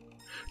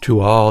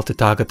 "To all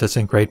Tathagatas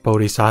and great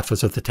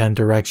Bodhisattvas of the 10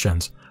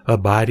 directions,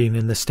 abiding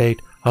in the state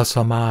of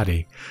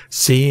samadhi,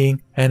 seeing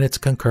and its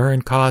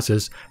concurrent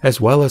causes, as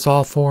well as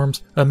all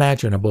forms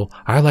imaginable,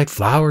 are like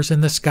flowers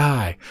in the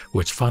sky,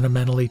 which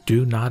fundamentally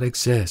do not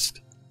exist."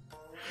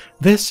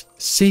 This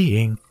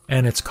seeing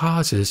and its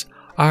causes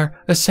are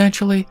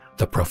essentially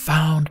the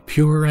profound,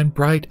 pure, and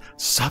bright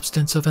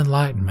substance of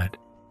enlightenment.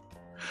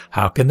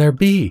 How can there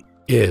be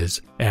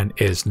is and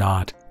is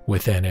not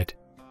within it?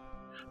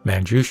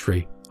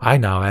 Manjushri, I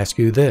now ask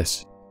you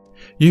this.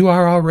 You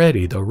are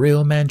already the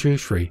real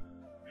Manjushri.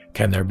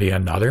 Can there be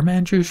another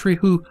Manjushri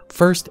who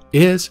first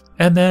is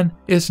and then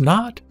is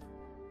not?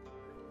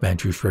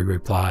 Manjushri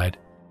replied,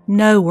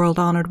 No,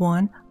 world-honored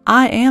one,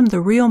 I am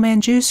the real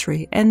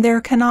Manjushri, and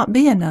there cannot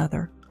be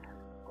another.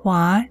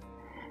 Why?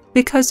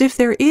 Because if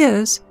there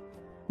is,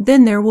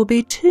 then there will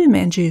be 2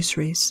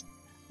 Manjushris.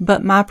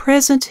 But my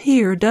presence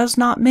here does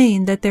not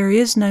mean that there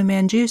is no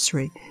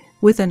Manjushri,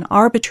 with an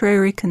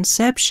arbitrary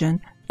conception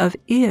of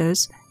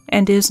is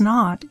and is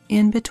not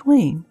in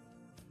between.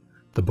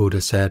 The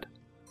Buddha said,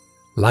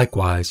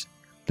 Likewise,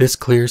 this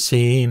clear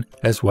seeing,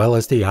 as well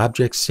as the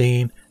object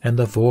seen and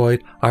the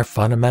void, are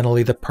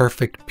fundamentally the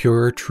perfect,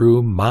 pure,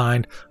 true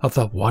mind of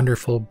the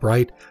wonderful,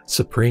 bright,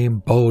 supreme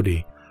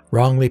Bodhi,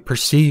 wrongly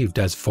perceived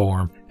as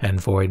form and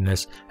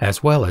voidness,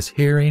 as well as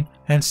hearing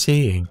and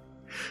seeing,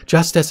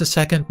 just as a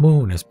second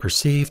moon is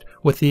perceived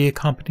with the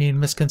accompanying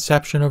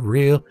misconception of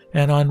real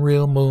and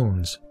unreal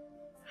moons.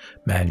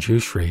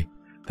 Manjushri,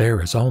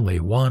 there is only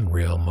one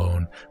real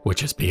moon,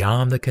 which is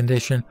beyond the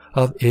condition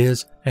of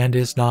is and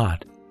is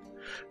not.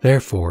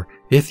 Therefore,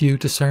 if you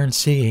discern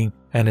seeing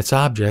and its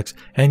objects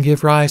and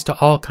give rise to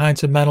all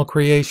kinds of mental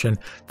creation,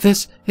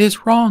 this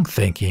is wrong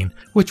thinking,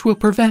 which will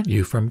prevent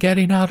you from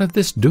getting out of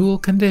this dual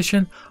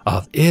condition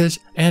of is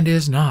and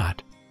is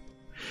not.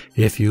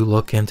 If you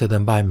look into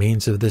them by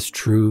means of this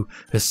true,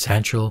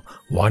 essential,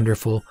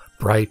 wonderful,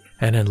 bright,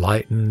 and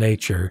enlightened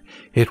nature,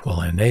 it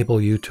will enable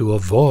you to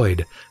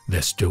avoid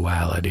this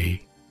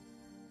duality.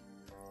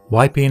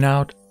 Wiping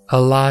out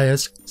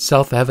Alaya's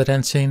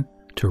self-evidencing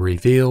to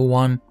reveal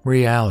one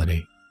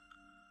reality.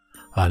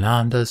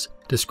 Ananda's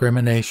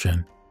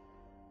discrimination.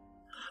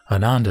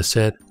 Ananda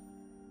said,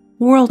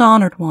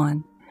 World-honored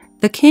one,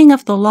 the king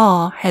of the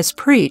law has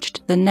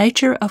preached the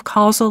nature of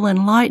causal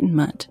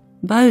enlightenment,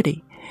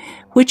 Bodhi,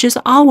 which is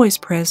always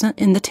present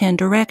in the 10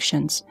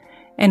 directions,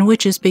 and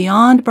which is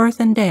beyond birth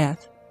and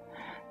death.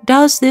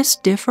 Does this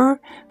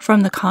differ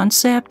from the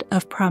concept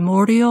of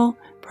primordial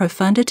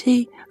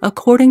profundity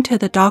according to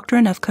the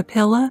doctrine of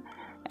Kapila,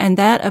 and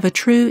that of a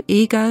true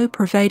ego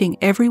pervading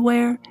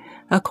everywhere,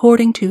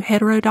 according to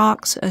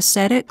heterodox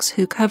ascetics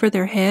who cover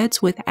their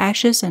heads with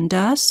ashes and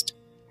dust?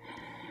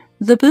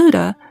 The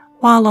Buddha,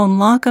 while on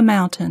Lanka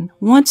Mountain,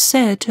 once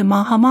said to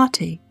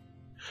Mahamati,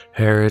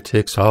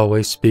 Heretics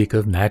always speak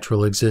of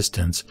natural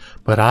existence,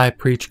 but I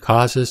preach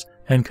causes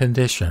and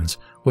conditions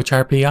which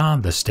are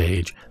beyond the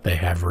stage they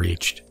have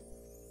reached.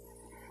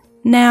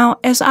 Now,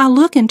 as I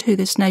look into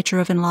this nature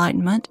of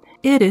enlightenment,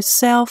 it is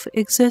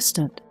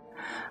self-existent,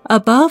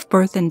 above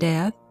birth and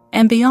death,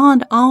 and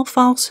beyond all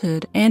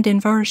falsehood and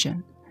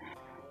inversion.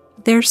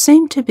 There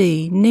seem to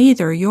be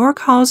neither your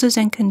causes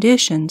and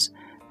conditions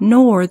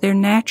nor their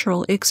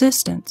natural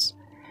existence.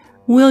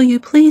 Will you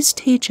please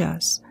teach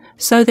us,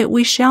 so that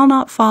we shall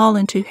not fall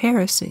into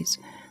heresies,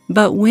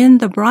 but win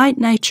the bright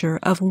nature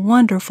of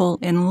wonderful,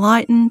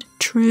 enlightened,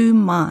 true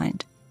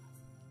mind?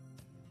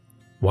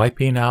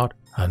 Wiping out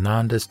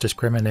Ananda's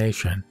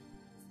discrimination.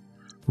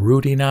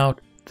 Rooting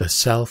out the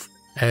self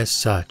as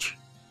such.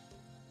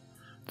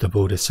 The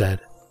Buddha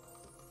said,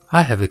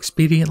 I have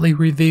expediently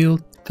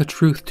revealed the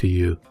truth to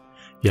you,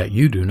 yet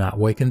you do not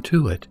waken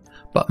to it,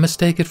 but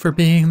mistake it for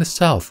being the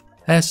self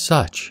as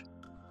such.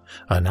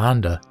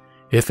 Ananda,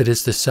 if it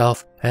is the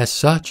self as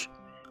such,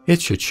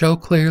 it should show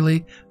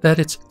clearly that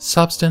its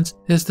substance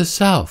is the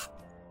self.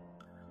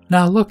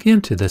 Now look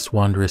into this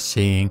wondrous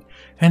seeing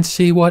and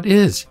see what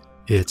is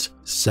its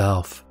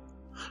self.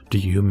 Do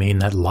you mean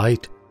that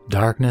light,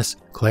 darkness,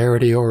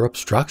 clarity, or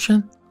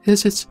obstruction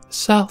is its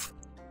self?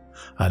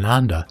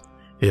 Ananda,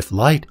 if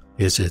light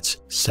is its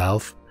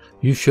self,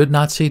 you should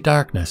not see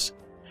darkness,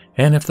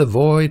 and if the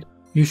void,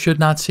 you should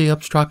not see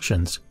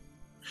obstructions.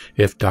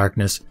 If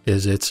darkness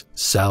is its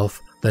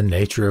self, the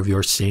nature of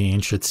your seeing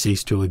should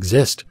cease to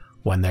exist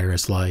when there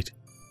is light.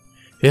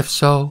 If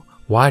so,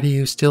 why do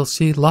you still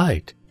see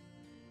light?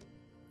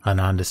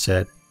 Ananda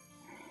said,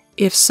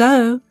 If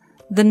so,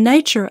 the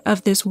nature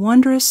of this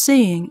wondrous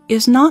seeing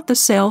is not the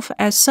self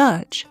as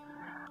such.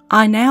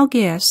 I now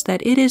guess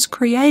that it is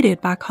created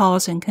by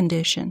cause and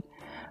condition,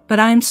 but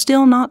I am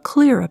still not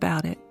clear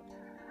about it.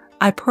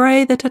 I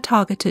pray the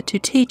Tathagata to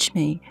teach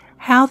me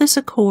how this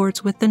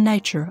accords with the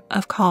nature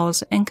of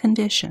cause and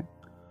condition.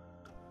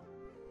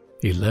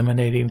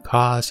 Eliminating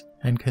cause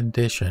and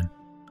condition.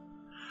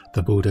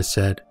 The Buddha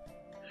said,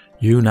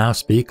 "You now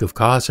speak of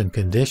cause and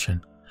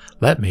condition.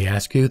 Let me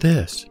ask you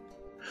this.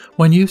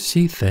 When you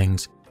see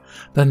things,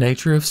 the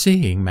nature of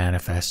seeing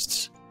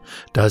manifests.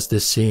 Does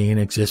this seeing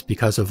exist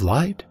because of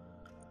light,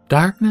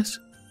 darkness,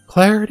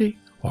 clarity,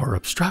 or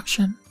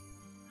obstruction?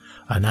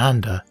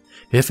 Ananda,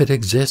 if it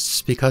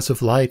exists because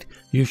of light,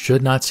 you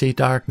should not see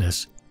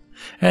darkness.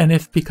 And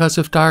if because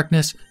of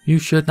darkness, you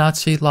should not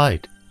see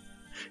light.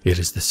 It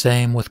is the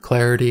same with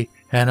clarity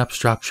and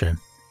obstruction.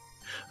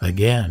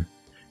 Again,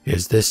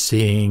 is this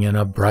seeing in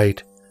a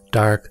bright,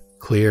 dark,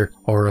 clear,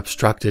 or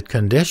obstructed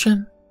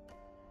condition?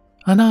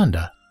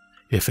 Ananda,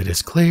 if it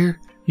is clear,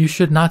 you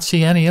should not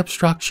see any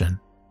obstruction.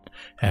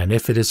 And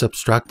if it is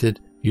obstructed,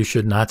 you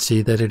should not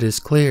see that it is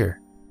clear.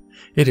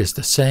 It is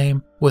the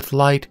same with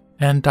light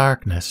and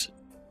darkness."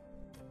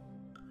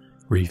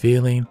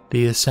 Revealing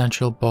the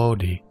essential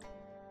Bodhi.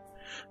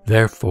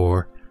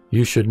 Therefore,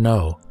 you should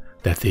know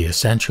that the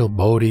essential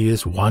Bodhi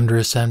is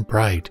wondrous and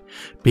bright,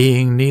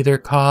 being neither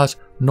cause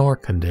nor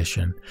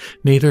condition,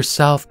 neither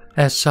self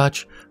as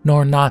such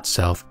nor not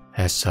self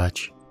as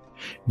such,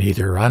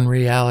 neither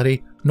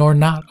unreality nor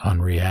not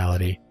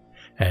unreality,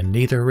 and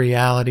neither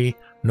reality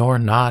nor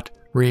not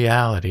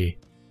reality.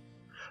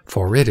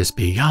 For it is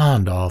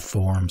beyond all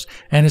forms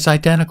and is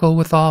identical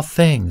with all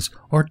things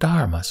or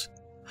dharmas.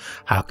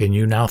 How can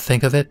you now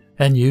think of it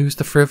and use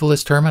the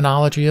frivolous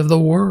terminology of the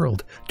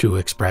world to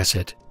express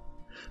it?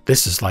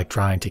 This is like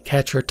trying to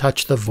catch or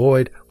touch the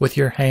void with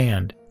your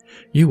hand.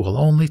 You will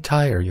only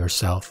tire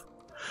yourself.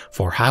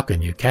 For how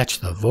can you catch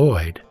the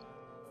void?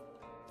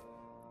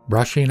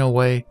 Brushing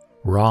away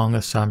wrong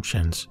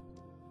assumptions.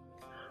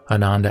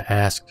 Ananda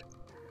asked,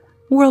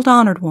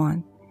 World-honored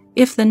one,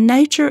 if the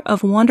nature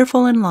of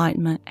wonderful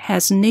enlightenment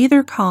has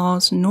neither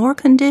cause nor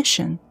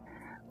condition,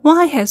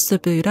 why has the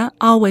Buddha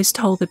always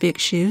told the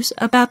bhikshus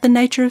about the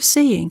nature of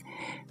seeing,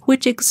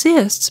 which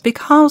exists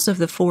because of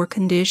the four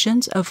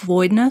conditions of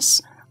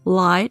voidness,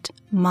 light,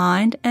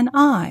 mind, and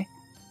eye?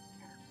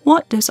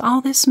 What does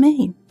all this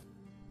mean?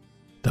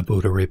 The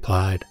Buddha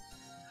replied,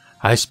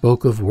 I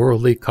spoke of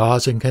worldly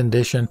cause and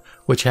condition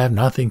which have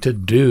nothing to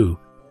do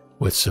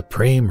with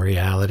supreme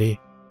reality.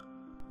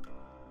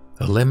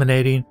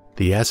 Eliminating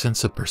the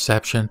essence of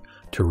perception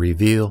to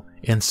reveal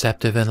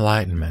inceptive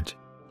enlightenment.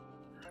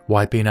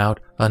 Wiping out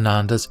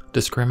Ananda's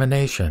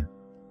discrimination.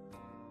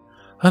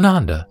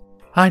 Ananda,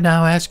 I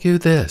now ask you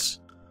this.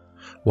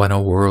 When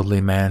a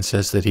worldly man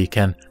says that he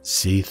can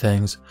see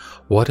things,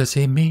 what does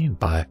he mean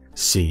by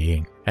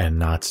seeing and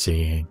not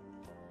seeing?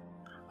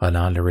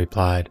 Ananda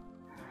replied,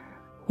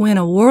 When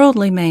a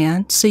worldly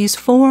man sees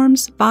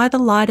forms by the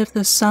light of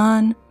the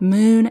sun,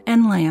 moon,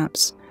 and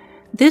lamps,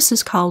 this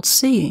is called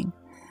seeing,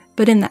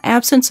 but in the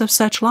absence of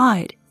such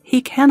light,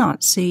 he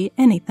cannot see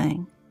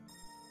anything.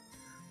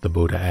 The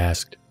Buddha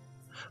asked,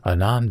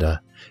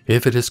 Ananda,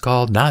 if it is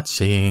called not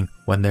seeing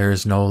when there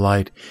is no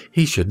light,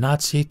 he should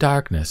not see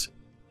darkness.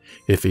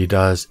 If he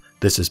does,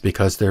 this is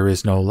because there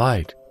is no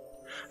light.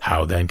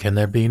 How then can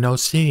there be no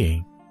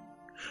seeing?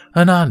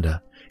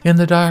 Ananda, in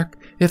the dark,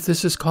 if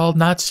this is called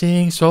not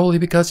seeing solely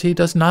because he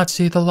does not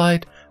see the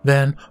light,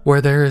 then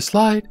where there is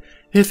light,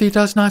 if he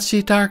does not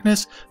see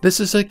darkness, this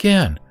is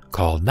again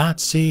called not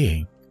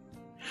seeing.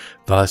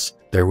 Thus,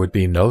 there would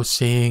be no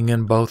seeing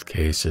in both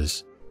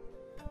cases.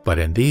 But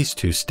in these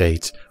two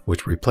states,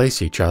 which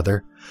replace each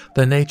other,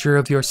 the nature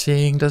of your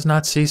seeing does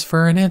not cease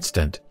for an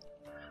instant.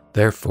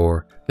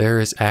 Therefore, there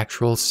is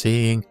actual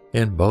seeing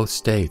in both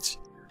states.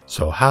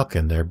 So how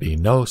can there be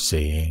no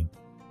seeing?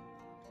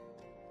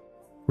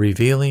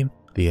 Revealing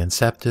the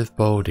inceptive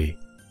Bodhi.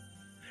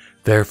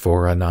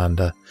 Therefore,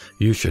 Ananda,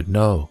 you should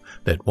know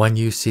that when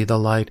you see the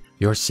light,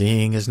 your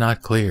seeing is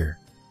not clear.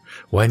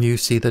 When you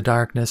see the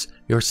darkness,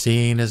 your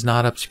seeing is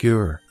not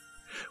obscure.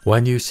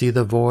 When you see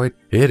the void,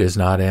 it is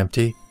not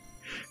empty.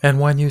 And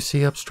when you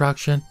see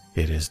obstruction,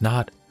 it is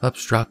not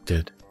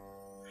obstructed.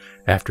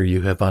 After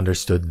you have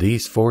understood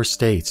these four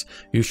states,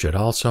 you should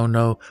also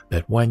know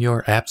that when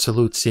your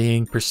absolute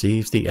seeing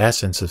perceives the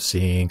essence of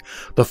seeing,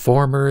 the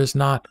former is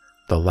not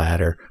the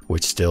latter,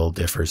 which still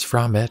differs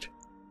from it.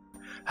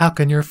 How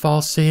can your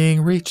false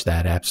seeing reach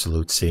that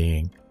absolute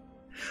seeing?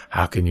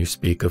 How can you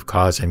speak of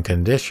cause and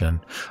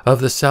condition,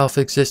 of the self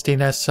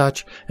existing as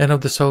such, and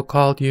of the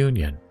so-called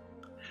union?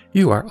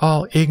 You are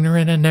all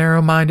ignorant and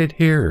narrow-minded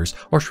hearers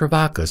or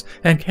Shravakas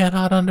and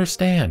cannot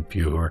understand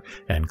pure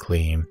and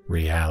clean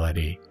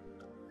reality.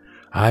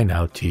 I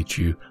now teach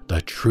you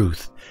the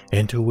truth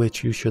into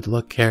which you should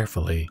look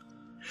carefully.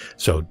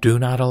 So do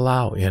not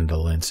allow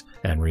indolence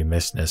and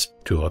remissness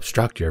to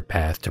obstruct your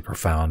path to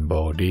profound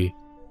Bodhi.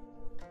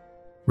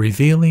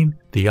 Revealing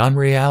the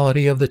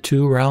unreality of the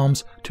two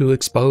realms to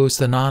expose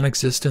the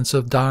non-existence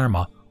of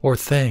Dharma or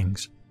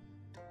things.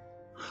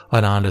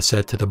 Ananda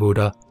said to the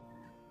Buddha,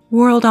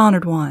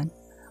 World-honored one,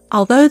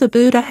 although the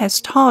Buddha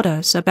has taught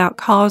us about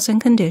cause and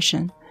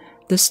condition,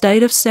 the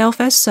state of self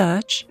as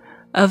such,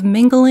 of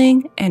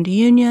mingling and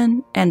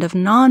union, and of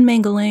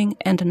non-mingling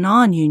and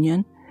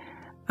non-union,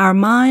 our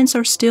minds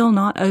are still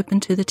not open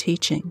to the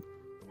teaching.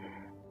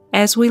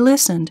 As we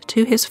listened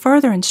to his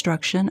further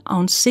instruction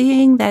on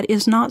seeing that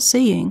is not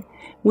seeing,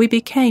 we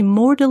became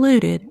more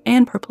deluded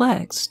and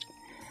perplexed.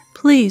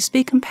 Please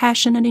be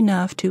compassionate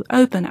enough to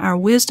open our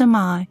wisdom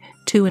eye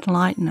to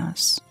enlighten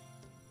us."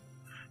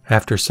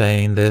 After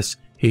saying this,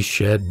 he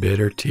shed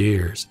bitter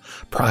tears,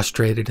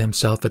 prostrated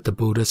himself at the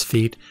Buddha's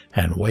feet,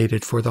 and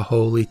waited for the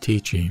holy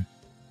teaching.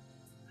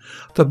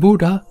 The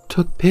Buddha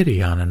took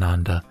pity on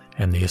Ananda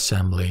and the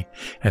assembly,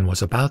 and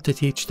was about to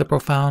teach the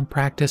profound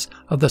practice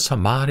of the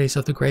samadhis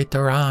of the great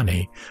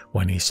Dharani,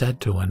 when he said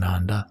to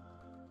Ananda,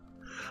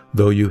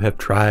 "Though you have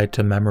tried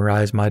to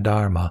memorize my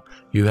Dharma,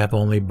 you have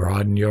only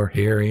broadened your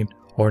hearing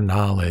or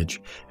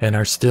knowledge, and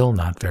are still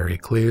not very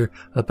clear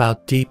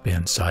about deep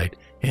insight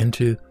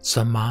into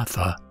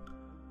samatha.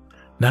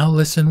 Now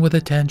listen with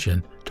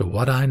attention to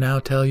what I now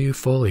tell you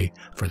fully,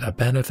 for the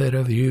benefit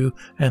of you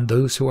and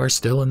those who are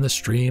still in the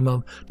stream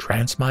of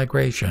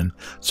transmigration,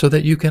 so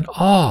that you can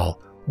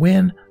all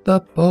win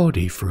the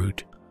Bodhi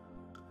fruit.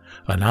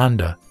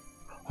 Ananda,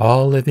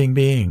 all living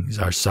beings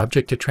are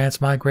subject to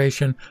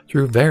transmigration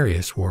through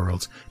various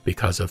worlds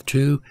because of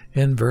two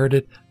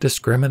inverted,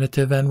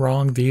 discriminative, and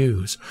wrong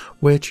views,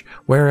 which,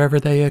 wherever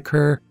they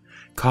occur,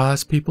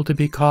 cause people to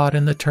be caught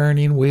in the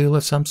turning wheel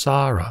of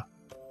samsara.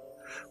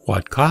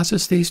 What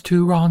causes these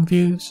two wrong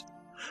views?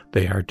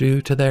 They are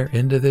due to their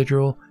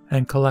individual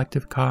and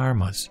collective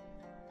karmas.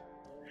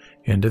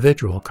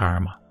 Individual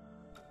karma.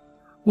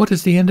 What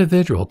is the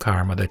individual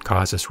karma that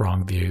causes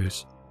wrong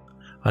views?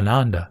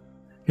 Ananda,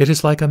 it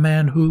is like a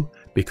man who,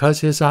 because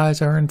his eyes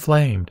are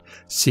inflamed,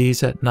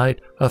 sees at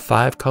night a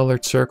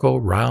 5-colored circle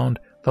round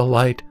the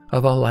light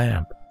of a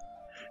lamp.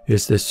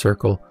 Is this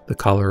circle the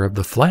color of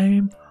the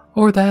flame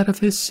or that of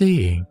his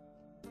seeing?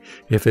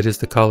 If it is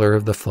the color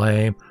of the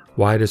flame,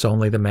 why does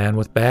only the man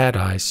with bad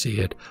eyes see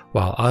it,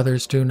 while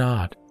others do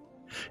not?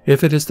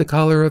 If it is the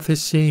color of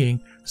his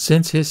seeing,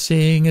 since his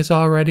seeing is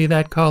already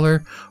that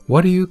color,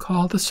 what do you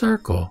call the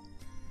circle?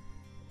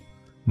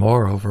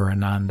 Moreover,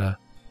 Ananda,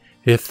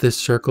 if this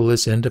circle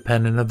is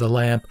independent of the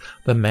lamp,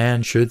 the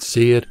man should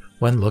see it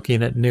when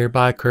looking at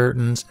nearby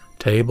curtains,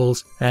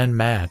 tables, and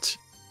mats.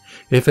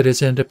 If it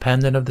is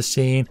independent of the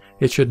seeing,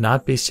 it should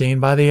not be seen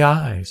by the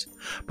eyes.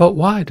 But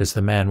why does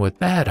the man with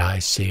bad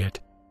eyes see it?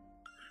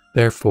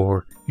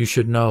 Therefore, you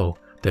should know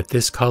that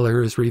this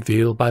color is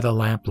revealed by the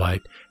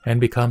lamplight and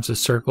becomes a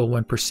circle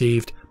when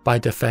perceived by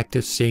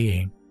defective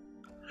seeing.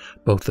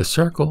 Both the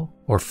circle,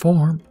 or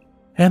form,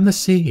 and the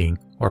seeing,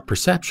 or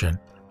perception,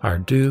 are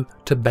due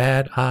to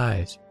bad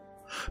eyes.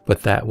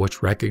 But that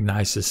which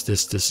recognizes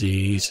this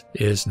disease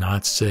is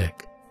not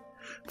sick.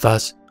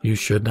 Thus, you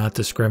should not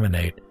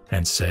discriminate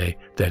and say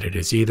that it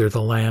is either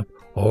the lamp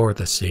or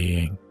the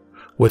seeing,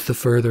 with the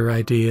further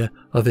idea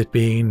of it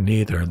being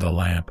neither the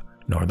lamp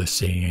nor the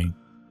seeing.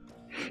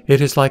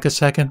 It is like a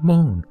second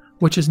moon,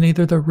 which is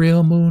neither the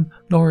real moon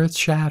nor its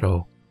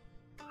shadow.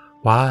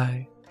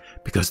 Why?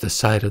 Because the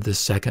sight of this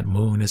second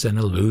moon is an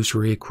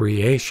illusory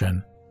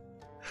creation.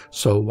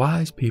 So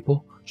wise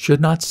people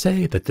should not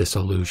say that this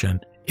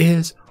illusion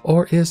is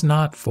or is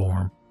not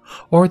form,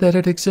 or that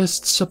it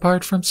exists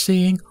apart from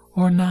seeing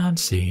or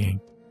non-seeing.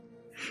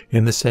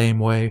 In the same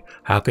way,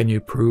 how can you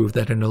prove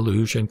that an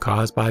illusion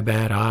caused by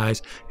bad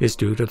eyes is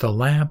due to the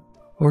lamp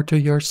or to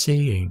your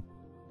seeing?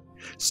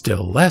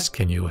 Still less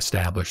can you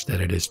establish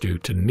that it is due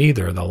to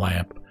neither the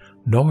lamp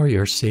nor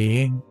your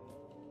seeing.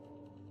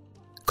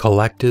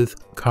 Collective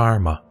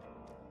karma.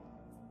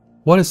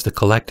 What is the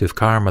collective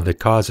karma that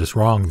causes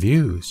wrong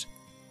views?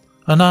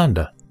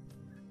 Ananda,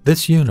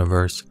 this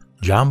universe,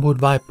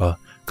 Jambudvipa,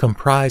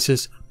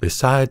 comprises,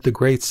 beside the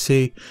Great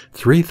Sea,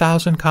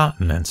 3,000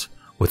 continents,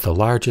 with the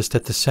largest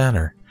at the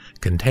center,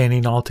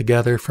 containing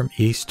altogether from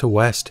east to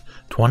west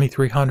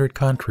 2,300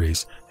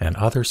 countries and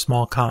other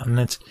small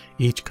continents,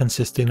 each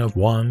consisting of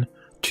 1,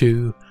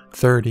 2,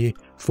 30,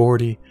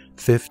 40,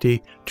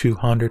 50,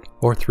 200,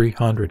 or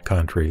 300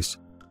 countries.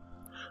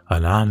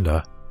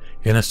 Ananda,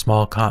 in a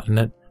small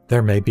continent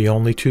there may be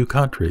only 2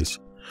 countries,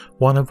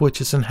 one of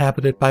which is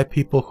inhabited by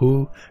people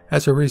who,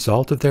 as a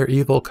result of their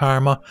evil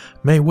karma,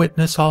 may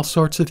witness all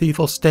sorts of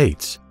evil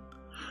states,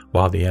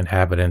 while the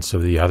inhabitants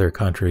of the other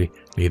country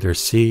neither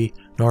see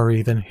nor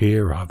even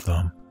hear of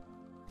them.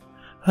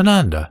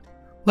 Ananda,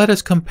 let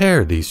us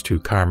compare these 2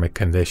 karmic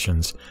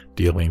conditions,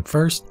 dealing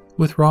first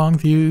with wrong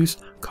views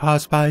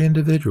caused by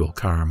individual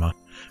karma,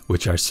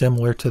 which are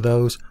similar to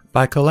those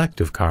by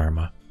collective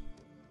karma.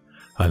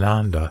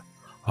 Ananda,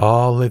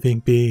 all living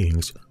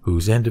beings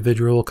whose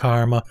individual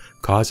karma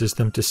causes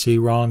them to see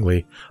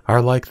wrongly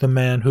are like the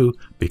man who,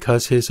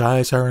 because his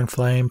eyes are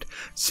inflamed,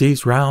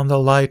 sees round the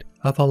light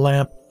of a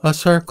lamp a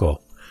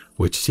circle,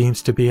 which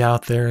seems to be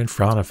out there in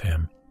front of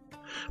him,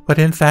 but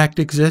in fact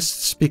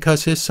exists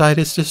because his sight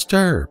is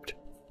disturbed.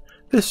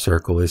 This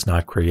circle is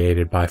not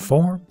created by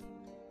form.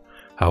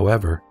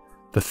 However,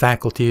 the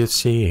faculty of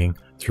seeing,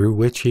 through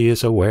which he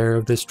is aware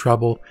of this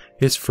trouble,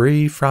 is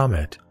free from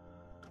it.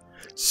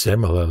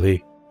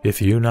 Similarly,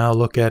 if you now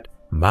look at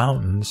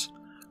mountains,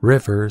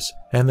 rivers,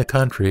 and the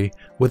country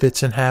with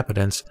its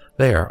inhabitants,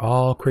 they are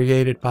all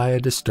created by a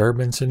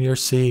disturbance in your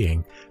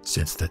seeing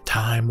since the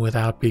time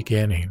without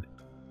beginning.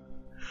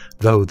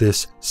 Though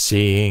this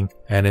seeing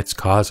and its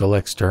causal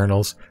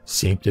externals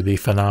seem to be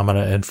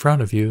phenomena in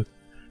front of you,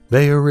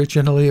 they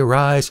originally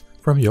arise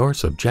from your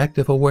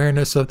subjective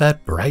awareness of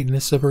that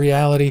brightness of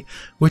reality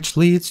which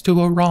leads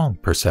to a wrong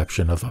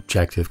perception of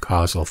objective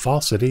causal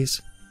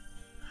falsities.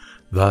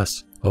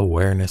 Thus,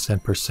 awareness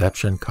and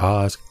perception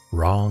cause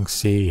wrong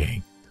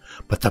seeing,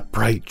 but the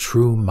bright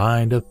true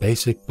mind of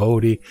basic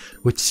Bodhi,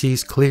 which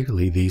sees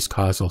clearly these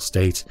causal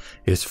states,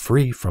 is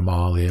free from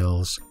all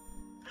ills.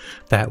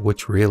 That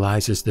which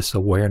realizes this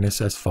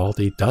awareness as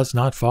faulty does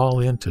not fall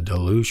into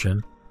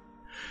delusion.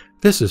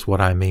 This is what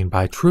I mean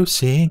by true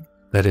seeing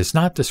that is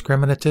not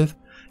discriminative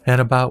and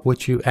about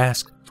which you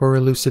ask for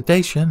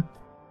elucidation.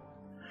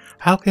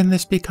 How can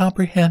this be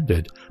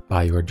comprehended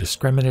by your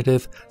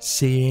discriminative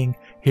seeing,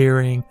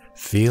 hearing,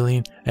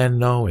 feeling, and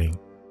knowing?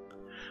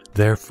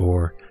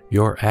 Therefore,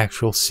 your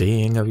actual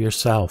seeing of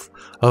yourself,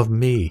 of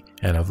me,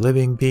 and of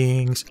living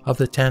beings of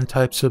the 10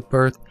 types of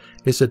birth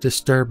is a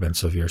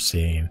disturbance of your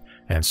seeing,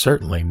 and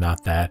certainly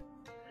not that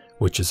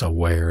which is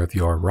aware of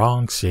your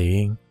wrong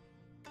seeing.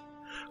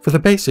 For the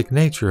basic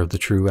nature of the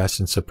true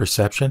essence of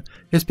perception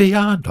is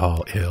beyond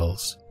all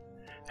ills.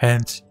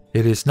 Hence,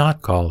 it is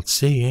not called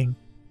seeing.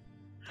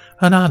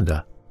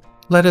 Ananda,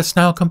 let us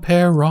now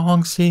compare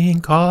wrong seeing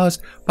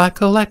caused by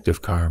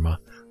collective karma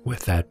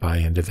with that by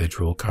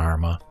individual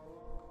karma.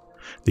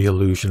 The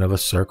illusion of a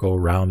circle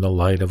round the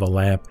light of a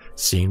lamp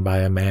seen by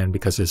a man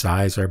because his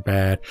eyes are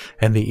bad,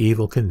 and the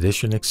evil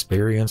condition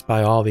experienced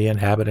by all the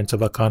inhabitants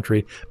of a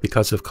country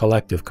because of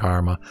collective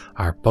karma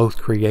are both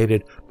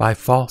created by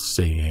false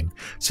seeing,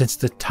 since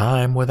the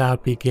time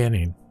without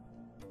beginning.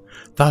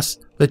 Thus,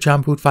 the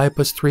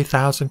Jambudvipa's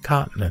 3,000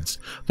 continents,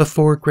 the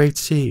 4 great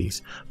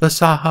seas, the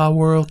Saha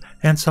world,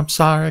 and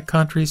samsaric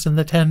countries in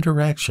the 10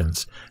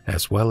 directions,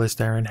 as well as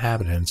their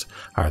inhabitants,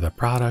 are the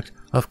product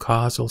of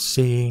causal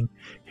seeing,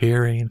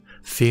 hearing,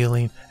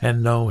 feeling,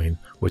 and knowing,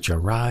 which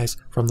arise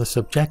from the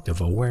subjective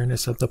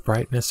awareness of the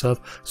brightness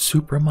of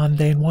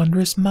supramundane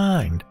wondrous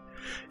mind,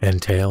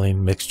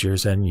 entailing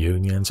mixtures and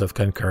unions of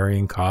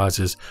concurring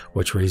causes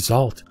which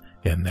result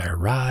in their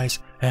rise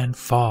and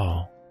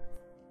fall.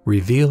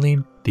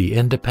 Revealing the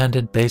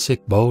independent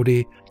basic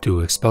Bodhi to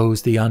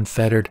expose the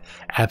unfettered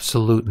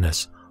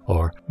absoluteness,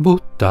 or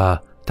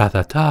Buddha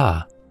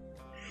Tathata.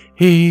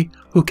 He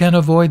who can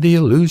avoid the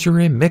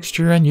illusory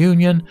mixture and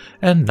union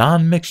and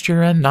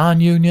non-mixture and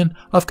non-union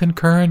of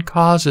concurrent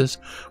causes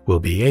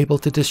will be able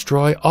to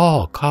destroy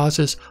all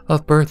causes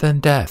of birth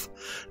and death,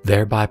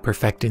 thereby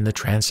perfecting the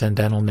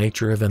transcendental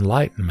nature of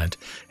enlightenment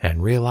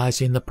and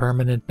realizing the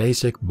permanent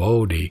basic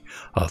Bodhi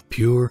of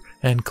pure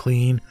and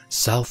clean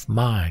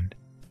self-mind.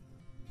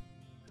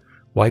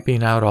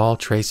 Wiping out all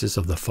traces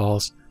of the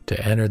false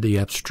to enter the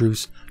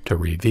abstruse to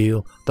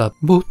reveal the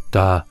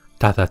Buddha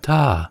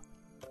Tathata.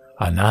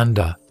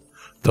 Ananda,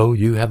 though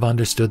you have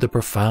understood the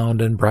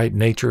profound and bright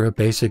nature of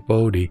basic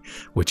Bodhi,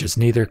 which is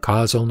neither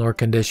causal nor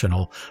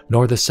conditional,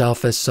 nor the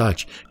self as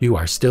such, you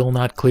are still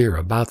not clear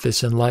about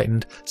this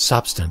enlightened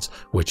substance,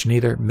 which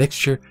neither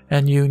mixture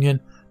and union,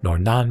 nor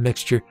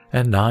non-mixture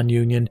and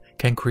non-union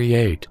can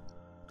create.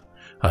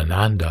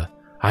 Ananda,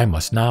 I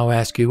must now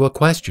ask you a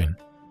question.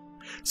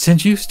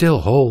 Since you still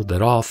hold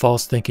that all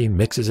false thinking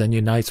mixes and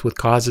unites with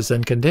causes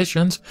and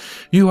conditions,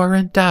 you are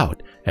in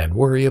doubt and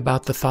worry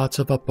about the thoughts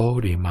of a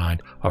Bodhi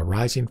mind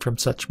arising from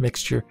such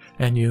mixture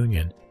and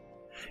union.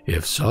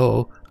 If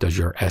so, does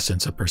your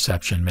essence of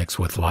perception mix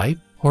with light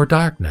or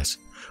darkness,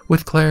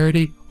 with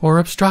clarity or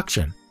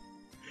obstruction?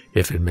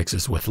 If it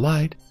mixes with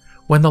light,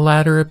 when the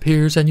latter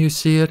appears and you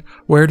see it,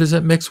 where does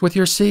it mix with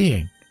your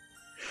seeing?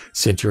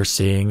 Since your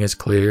seeing is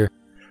clear,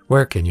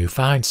 where can you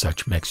find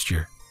such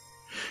mixture?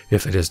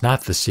 If it is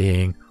not the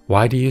seeing,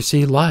 why do you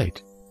see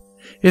light?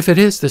 If it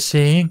is the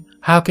seeing,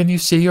 how can you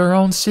see your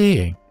own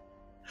seeing?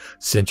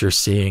 Since your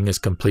seeing is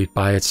complete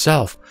by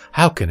itself,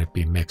 how can it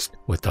be mixed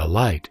with the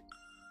light?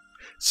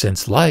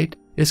 Since light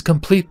is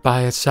complete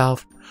by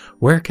itself,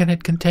 where can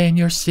it contain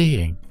your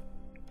seeing?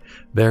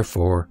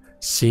 Therefore,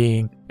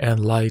 seeing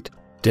and light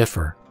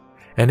differ,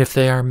 and if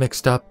they are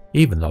mixed up,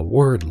 even the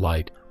word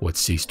light would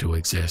cease to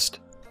exist.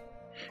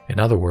 In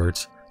other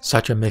words,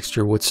 such a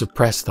mixture would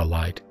suppress the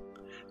light.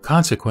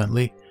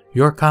 Consequently,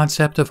 your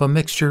concept of a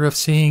mixture of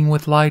seeing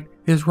with light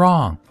is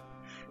wrong,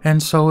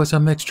 and so is a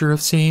mixture of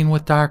seeing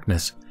with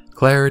darkness,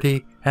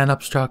 clarity, and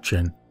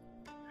obstruction.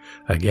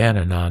 Again,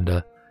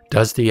 Ananda,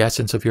 does the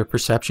essence of your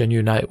perception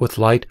unite with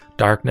light,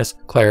 darkness,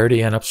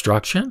 clarity, and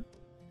obstruction?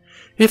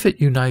 If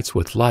it unites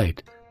with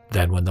light,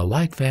 then when the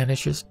light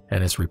vanishes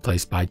and is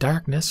replaced by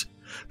darkness,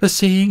 the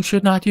seeing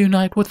should not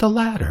unite with the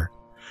latter.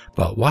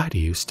 But why do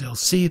you still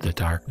see the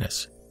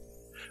darkness?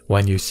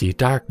 When you see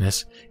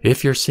darkness,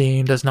 if your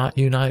seeing does not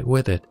unite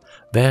with it,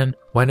 then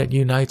when it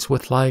unites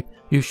with light,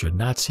 you should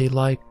not see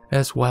light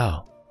as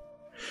well.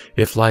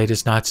 If light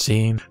is not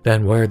seen,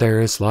 then where there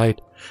is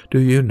light, do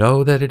you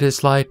know that it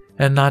is light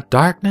and not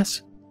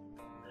darkness?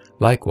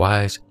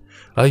 Likewise,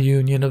 a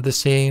union of the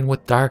seeing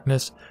with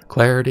darkness,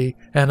 clarity,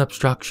 and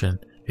obstruction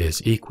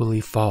is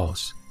equally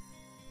false.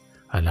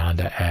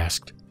 Ananda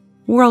asked,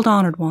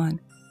 World-honored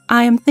one,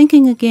 I am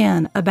thinking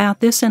again about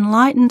this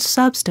enlightened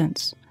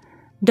substance.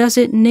 Does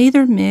it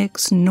neither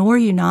mix nor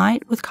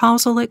unite with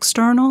causal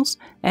externals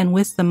and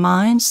with the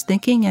mind's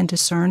thinking and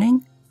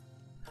discerning?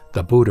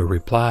 The Buddha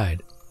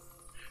replied,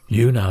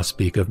 You now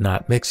speak of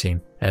not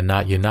mixing and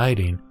not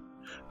uniting.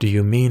 Do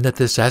you mean that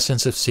this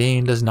essence of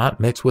seeing does not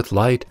mix with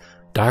light,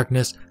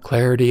 darkness,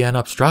 clarity, and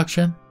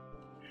obstruction?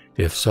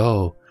 If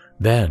so,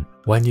 then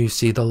when you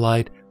see the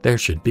light, there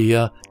should be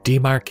a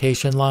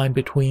demarcation line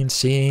between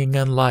seeing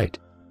and light.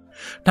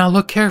 Now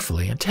look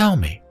carefully and tell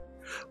me,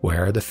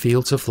 where are the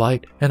fields of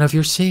light and of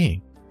your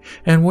seeing,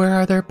 and where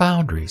are their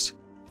boundaries?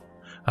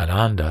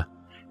 Ananda,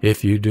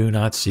 if you do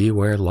not see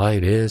where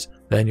light is,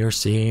 then your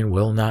seeing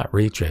will not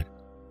reach it.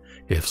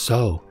 If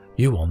so,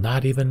 you will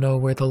not even know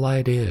where the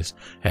light is,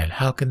 and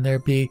how can there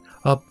be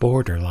a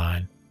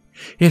borderline?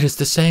 It is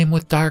the same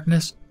with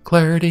darkness,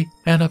 clarity,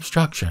 and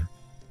obstruction.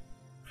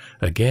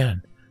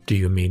 Again, do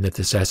you mean that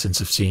this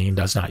essence of seeing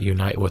does not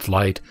unite with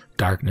light,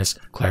 darkness,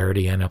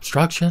 clarity, and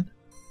obstruction?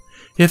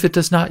 If it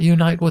does not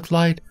unite with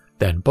light,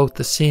 then both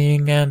the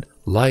seeing and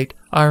light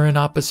are in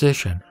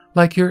opposition,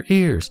 like your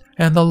ears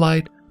and the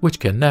light which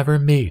can never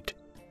meet.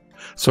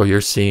 So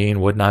your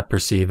seeing would not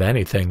perceive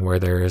anything where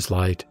there is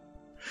light.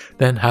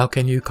 Then how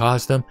can you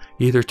cause them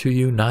either to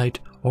unite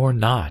or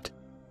not?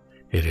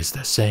 It is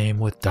the same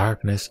with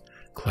darkness,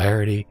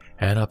 clarity,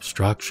 and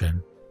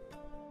obstruction.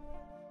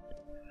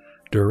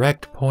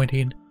 Direct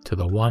pointing to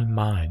the one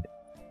mind.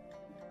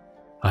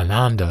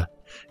 Ananda,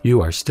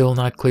 you are still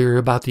not clear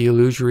about the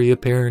illusory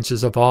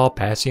appearances of all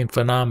passing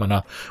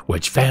phenomena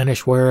which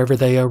vanish wherever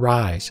they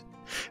arise.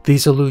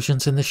 These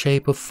illusions in the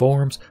shape of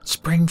forms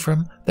spring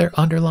from their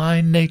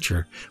underlying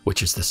nature,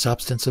 which is the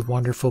substance of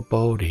wonderful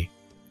Bodhi.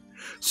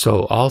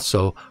 So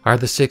also are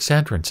the 6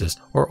 entrances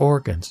or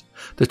organs,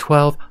 the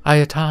 12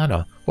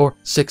 ayatana or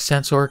 6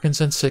 sense organs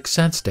and 6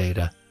 sense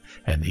data,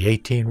 and the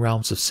 18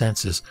 realms of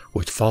senses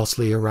which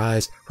falsely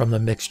arise from the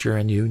mixture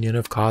and union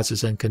of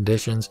causes and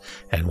conditions,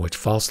 and which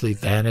falsely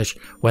vanish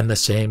when the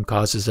same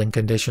causes and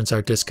conditions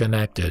are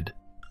disconnected.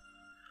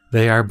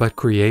 They are but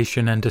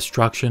creation and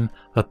destruction,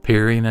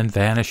 appearing and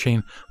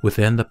vanishing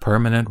within the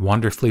permanent,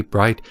 wonderfully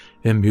bright,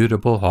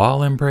 immutable,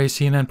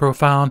 all-embracing and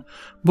profound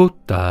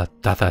Buddha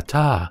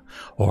Tathata,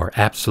 or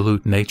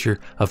absolute nature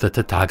of the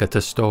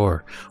Tathagata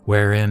store,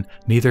 wherein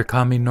neither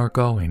coming nor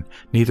going,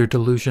 neither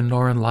delusion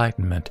nor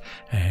enlightenment,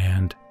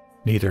 and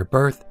neither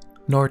birth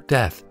nor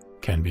death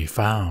can be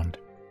found.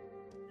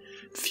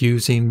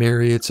 Fusing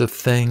myriads of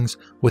things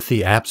with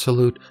the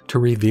absolute to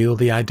reveal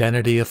the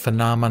identity of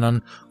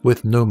phenomenon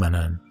with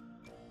noumenon.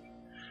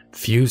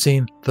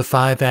 Fusing the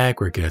 5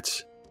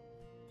 aggregates.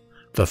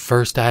 The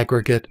first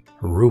aggregate,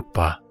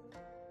 Rupa.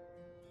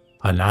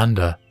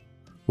 Ananda,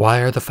 why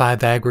are the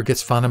 5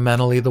 aggregates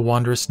fundamentally the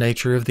wondrous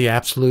nature of the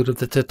absolute of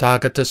the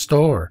Tathagata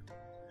store?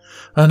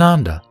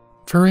 Ananda,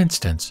 for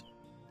instance,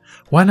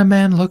 when a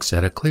man looks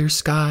at a clear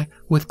sky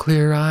with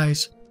clear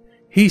eyes,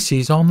 he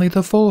sees only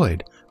the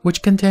void,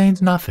 which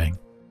contains nothing.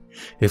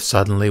 If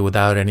suddenly,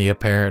 without any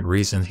apparent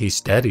reason, he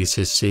steadies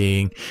his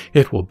seeing,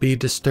 it will be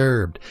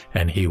disturbed,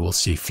 and he will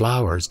see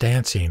flowers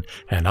dancing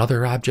and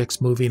other objects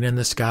moving in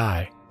the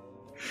sky.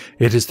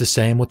 It is the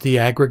same with the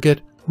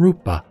aggregate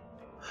Rupa.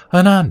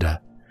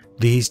 Ananda,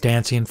 these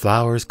dancing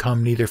flowers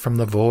come neither from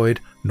the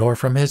void nor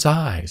from his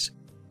eyes.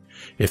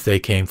 If they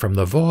came from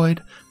the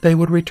void, they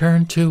would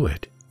return to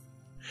it.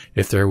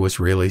 If there was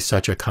really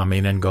such a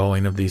coming and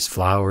going of these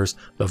flowers,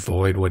 the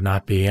void would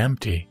not be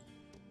empty.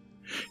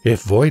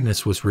 If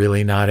voidness was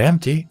really not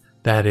empty,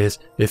 that is,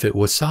 if it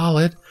was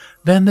solid,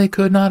 then they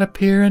could not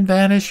appear and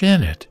vanish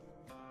in it.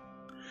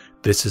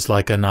 This is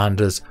like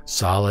Ananda's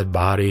solid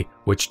body,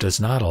 which does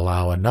not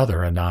allow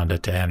another Ananda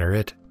to enter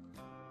it.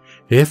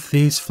 If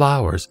these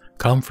flowers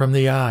come from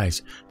the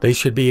eyes, they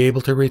should be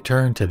able to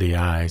return to the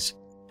eyes.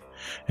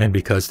 And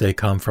because they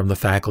come from the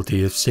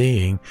faculty of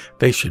seeing,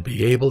 they should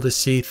be able to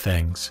see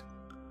things.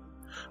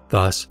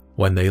 Thus,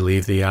 when they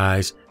leave the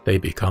eyes, they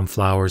become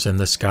flowers in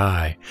the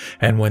sky,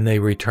 and when they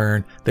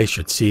return, they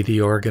should see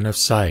the organ of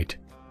sight.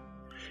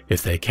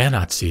 If they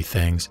cannot see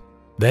things,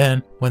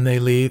 then, when they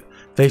leave,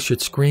 they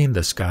should screen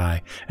the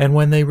sky, and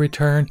when they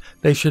return,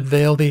 they should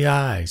veil the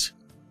eyes.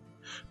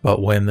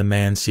 But when the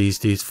man sees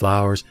these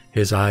flowers,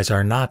 his eyes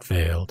are not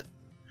veiled.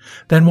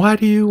 Then why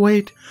do you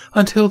wait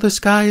until the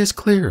sky is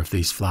clear of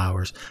these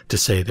flowers to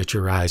say that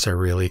your eyes are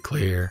really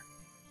clear?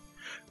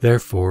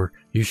 Therefore,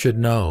 you should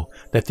know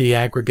that the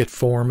aggregate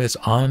form is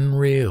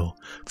unreal,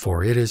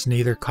 for it is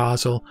neither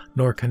causal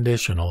nor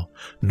conditional,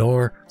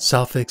 nor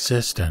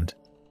self-existent.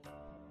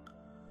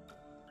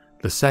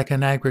 The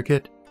second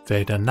aggregate,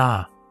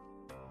 Vedana.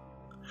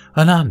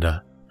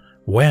 Ananda,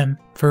 when,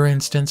 for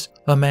instance,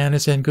 a man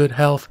is in good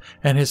health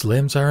and his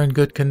limbs are in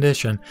good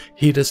condition,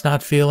 he does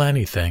not feel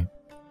anything.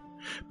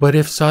 But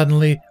if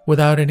suddenly,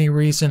 without any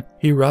reason,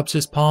 he rubs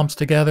his palms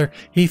together,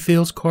 he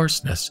feels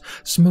coarseness,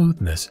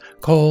 smoothness,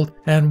 cold,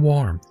 and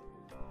warmth.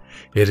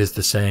 It is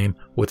the same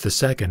with the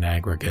second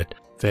aggregate,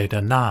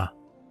 Vedana.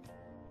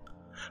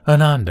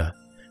 Ananda,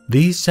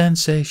 these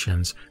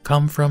sensations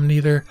come from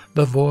neither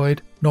the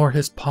void nor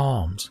his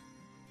palms.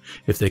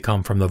 If they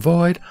come from the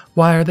void,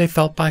 why are they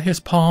felt by his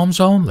palms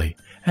only,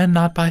 and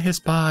not by his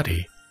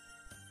body?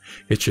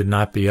 It should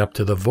not be up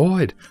to the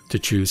void to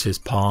choose his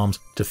palms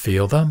to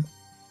feel them.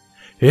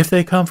 If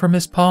they come from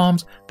his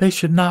palms, they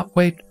should not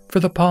wait for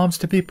the palms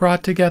to be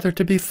brought together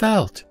to be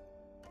felt.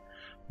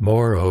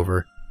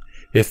 Moreover,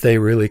 if they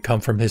really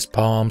come from his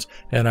palms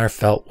and are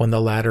felt when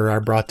the latter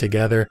are brought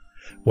together,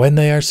 when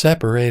they are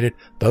separated,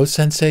 those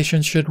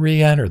sensations should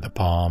re-enter the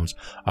palms,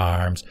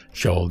 arms,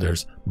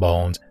 shoulders,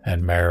 bones,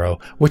 and marrow,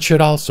 which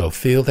should also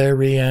feel their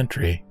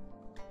re-entry.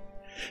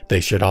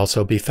 They should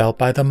also be felt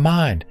by the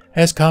mind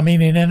as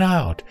coming in and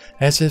out,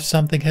 as if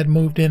something had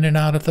moved in and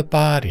out of the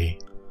body.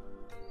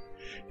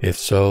 If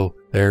so,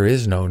 there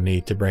is no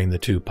need to bring the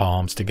two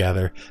palms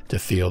together to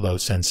feel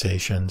those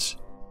sensations.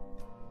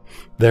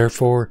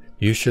 Therefore,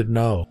 you should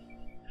know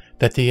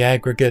that the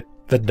aggregate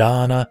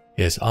Vedana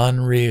is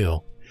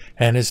unreal,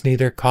 and is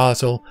neither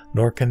causal,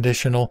 nor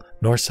conditional,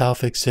 nor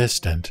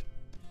self-existent.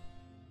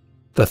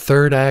 The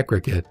third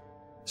aggregate,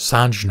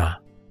 Sanjna.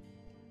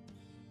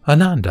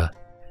 Ananda,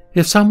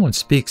 if someone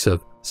speaks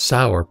of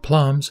sour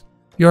plums,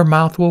 your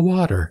mouth will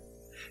water,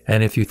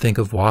 and if you think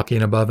of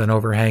walking above an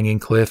overhanging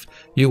cliff,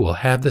 you will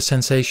have the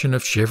sensation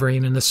of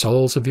shivering in the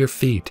soles of your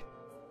feet.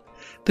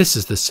 This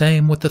is the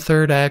same with the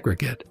third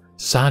aggregate,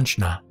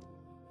 Sanjna.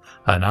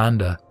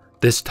 Ananda,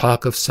 this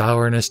talk of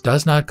sourness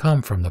does not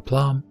come from the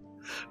plum,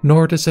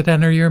 nor does it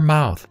enter your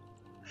mouth.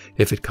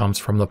 If it comes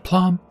from the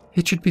plum,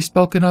 it should be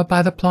spoken of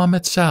by the plum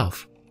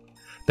itself.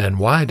 Then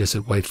why does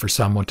it wait for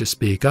someone to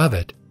speak of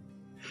it?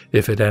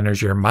 If it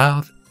enters your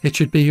mouth, it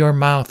should be your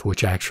mouth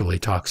which actually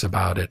talks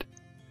about it.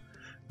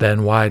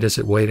 Then why does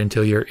it wait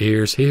until your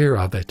ears hear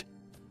of it?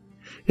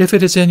 If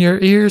it is in your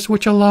ears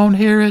which alone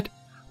hear it,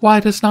 why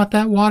does not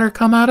that water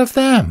come out of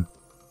them?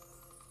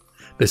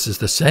 This is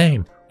the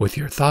same with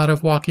your thought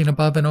of walking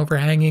above an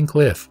overhanging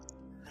cliff.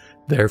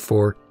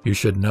 Therefore, you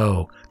should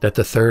know that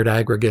the third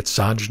aggregate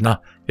Sanjna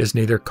is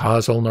neither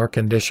causal nor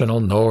conditional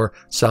nor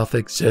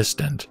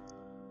self-existent.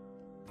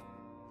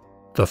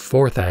 The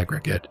fourth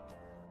aggregate,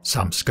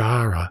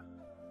 Samskara.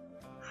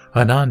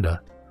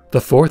 Ananda,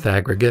 the fourth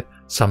aggregate,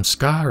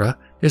 Samskara,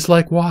 is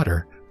like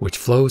water which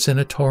flows in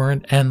a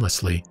torrent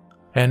endlessly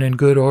and in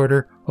good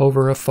order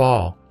over a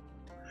fall.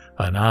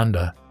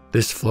 Ananda,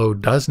 this flow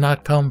does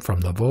not come from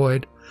the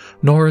void,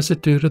 nor is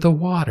it due to the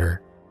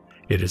water.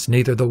 It is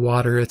neither the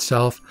water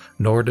itself,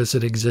 nor does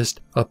it exist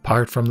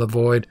apart from the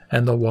void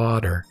and the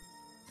water.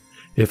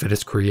 If it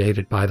is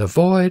created by the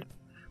void,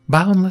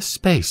 boundless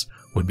space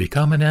would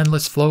become an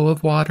endless flow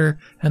of water,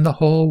 and the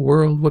whole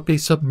world would be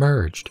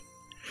submerged.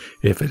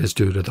 If it is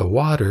due to the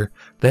water,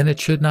 then it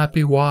should not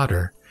be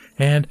water,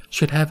 and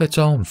should have its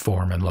own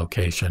form and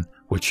location,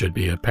 which should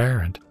be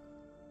apparent.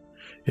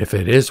 If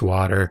it is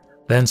water,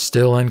 then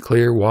still and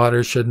clear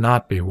water should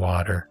not be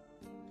water.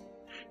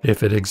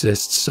 If it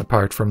exists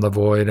apart from the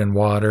void and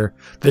water,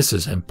 this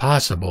is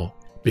impossible,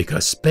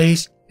 because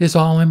space is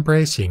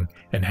all-embracing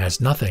and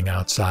has nothing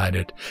outside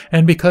it,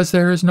 and because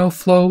there is no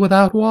flow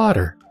without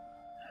water.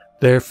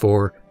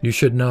 Therefore, you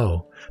should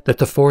know that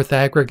the fourth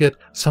aggregate,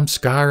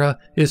 samskara,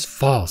 is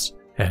false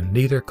and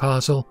neither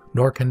causal,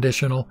 nor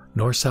conditional,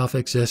 nor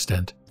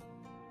self-existent.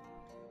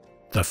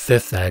 The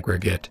fifth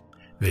aggregate,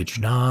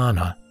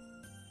 vijnana.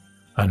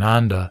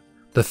 Ananda,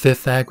 the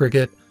fifth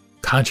aggregate,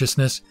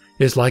 consciousness,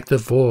 is like the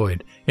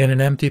void in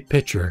an empty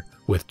pitcher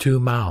with two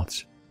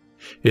mouths.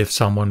 If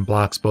someone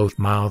blocks both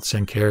mouths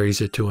and carries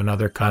it to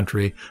another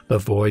country, the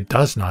void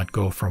does not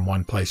go from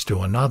one place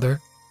to another.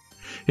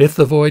 If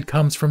the void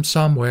comes from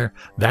somewhere,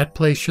 that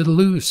place should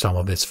lose some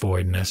of its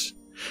voidness.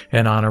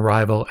 And on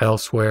arrival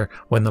elsewhere,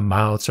 when the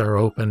mouths are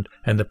opened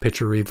and the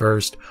pitcher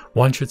reversed,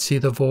 one should see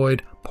the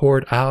void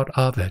poured out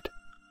of it.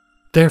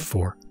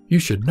 Therefore, you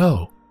should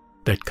know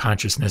that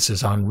consciousness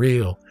is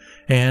unreal,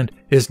 and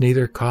is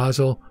neither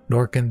causal,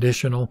 nor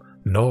conditional,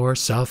 nor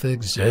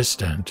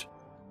self-existent.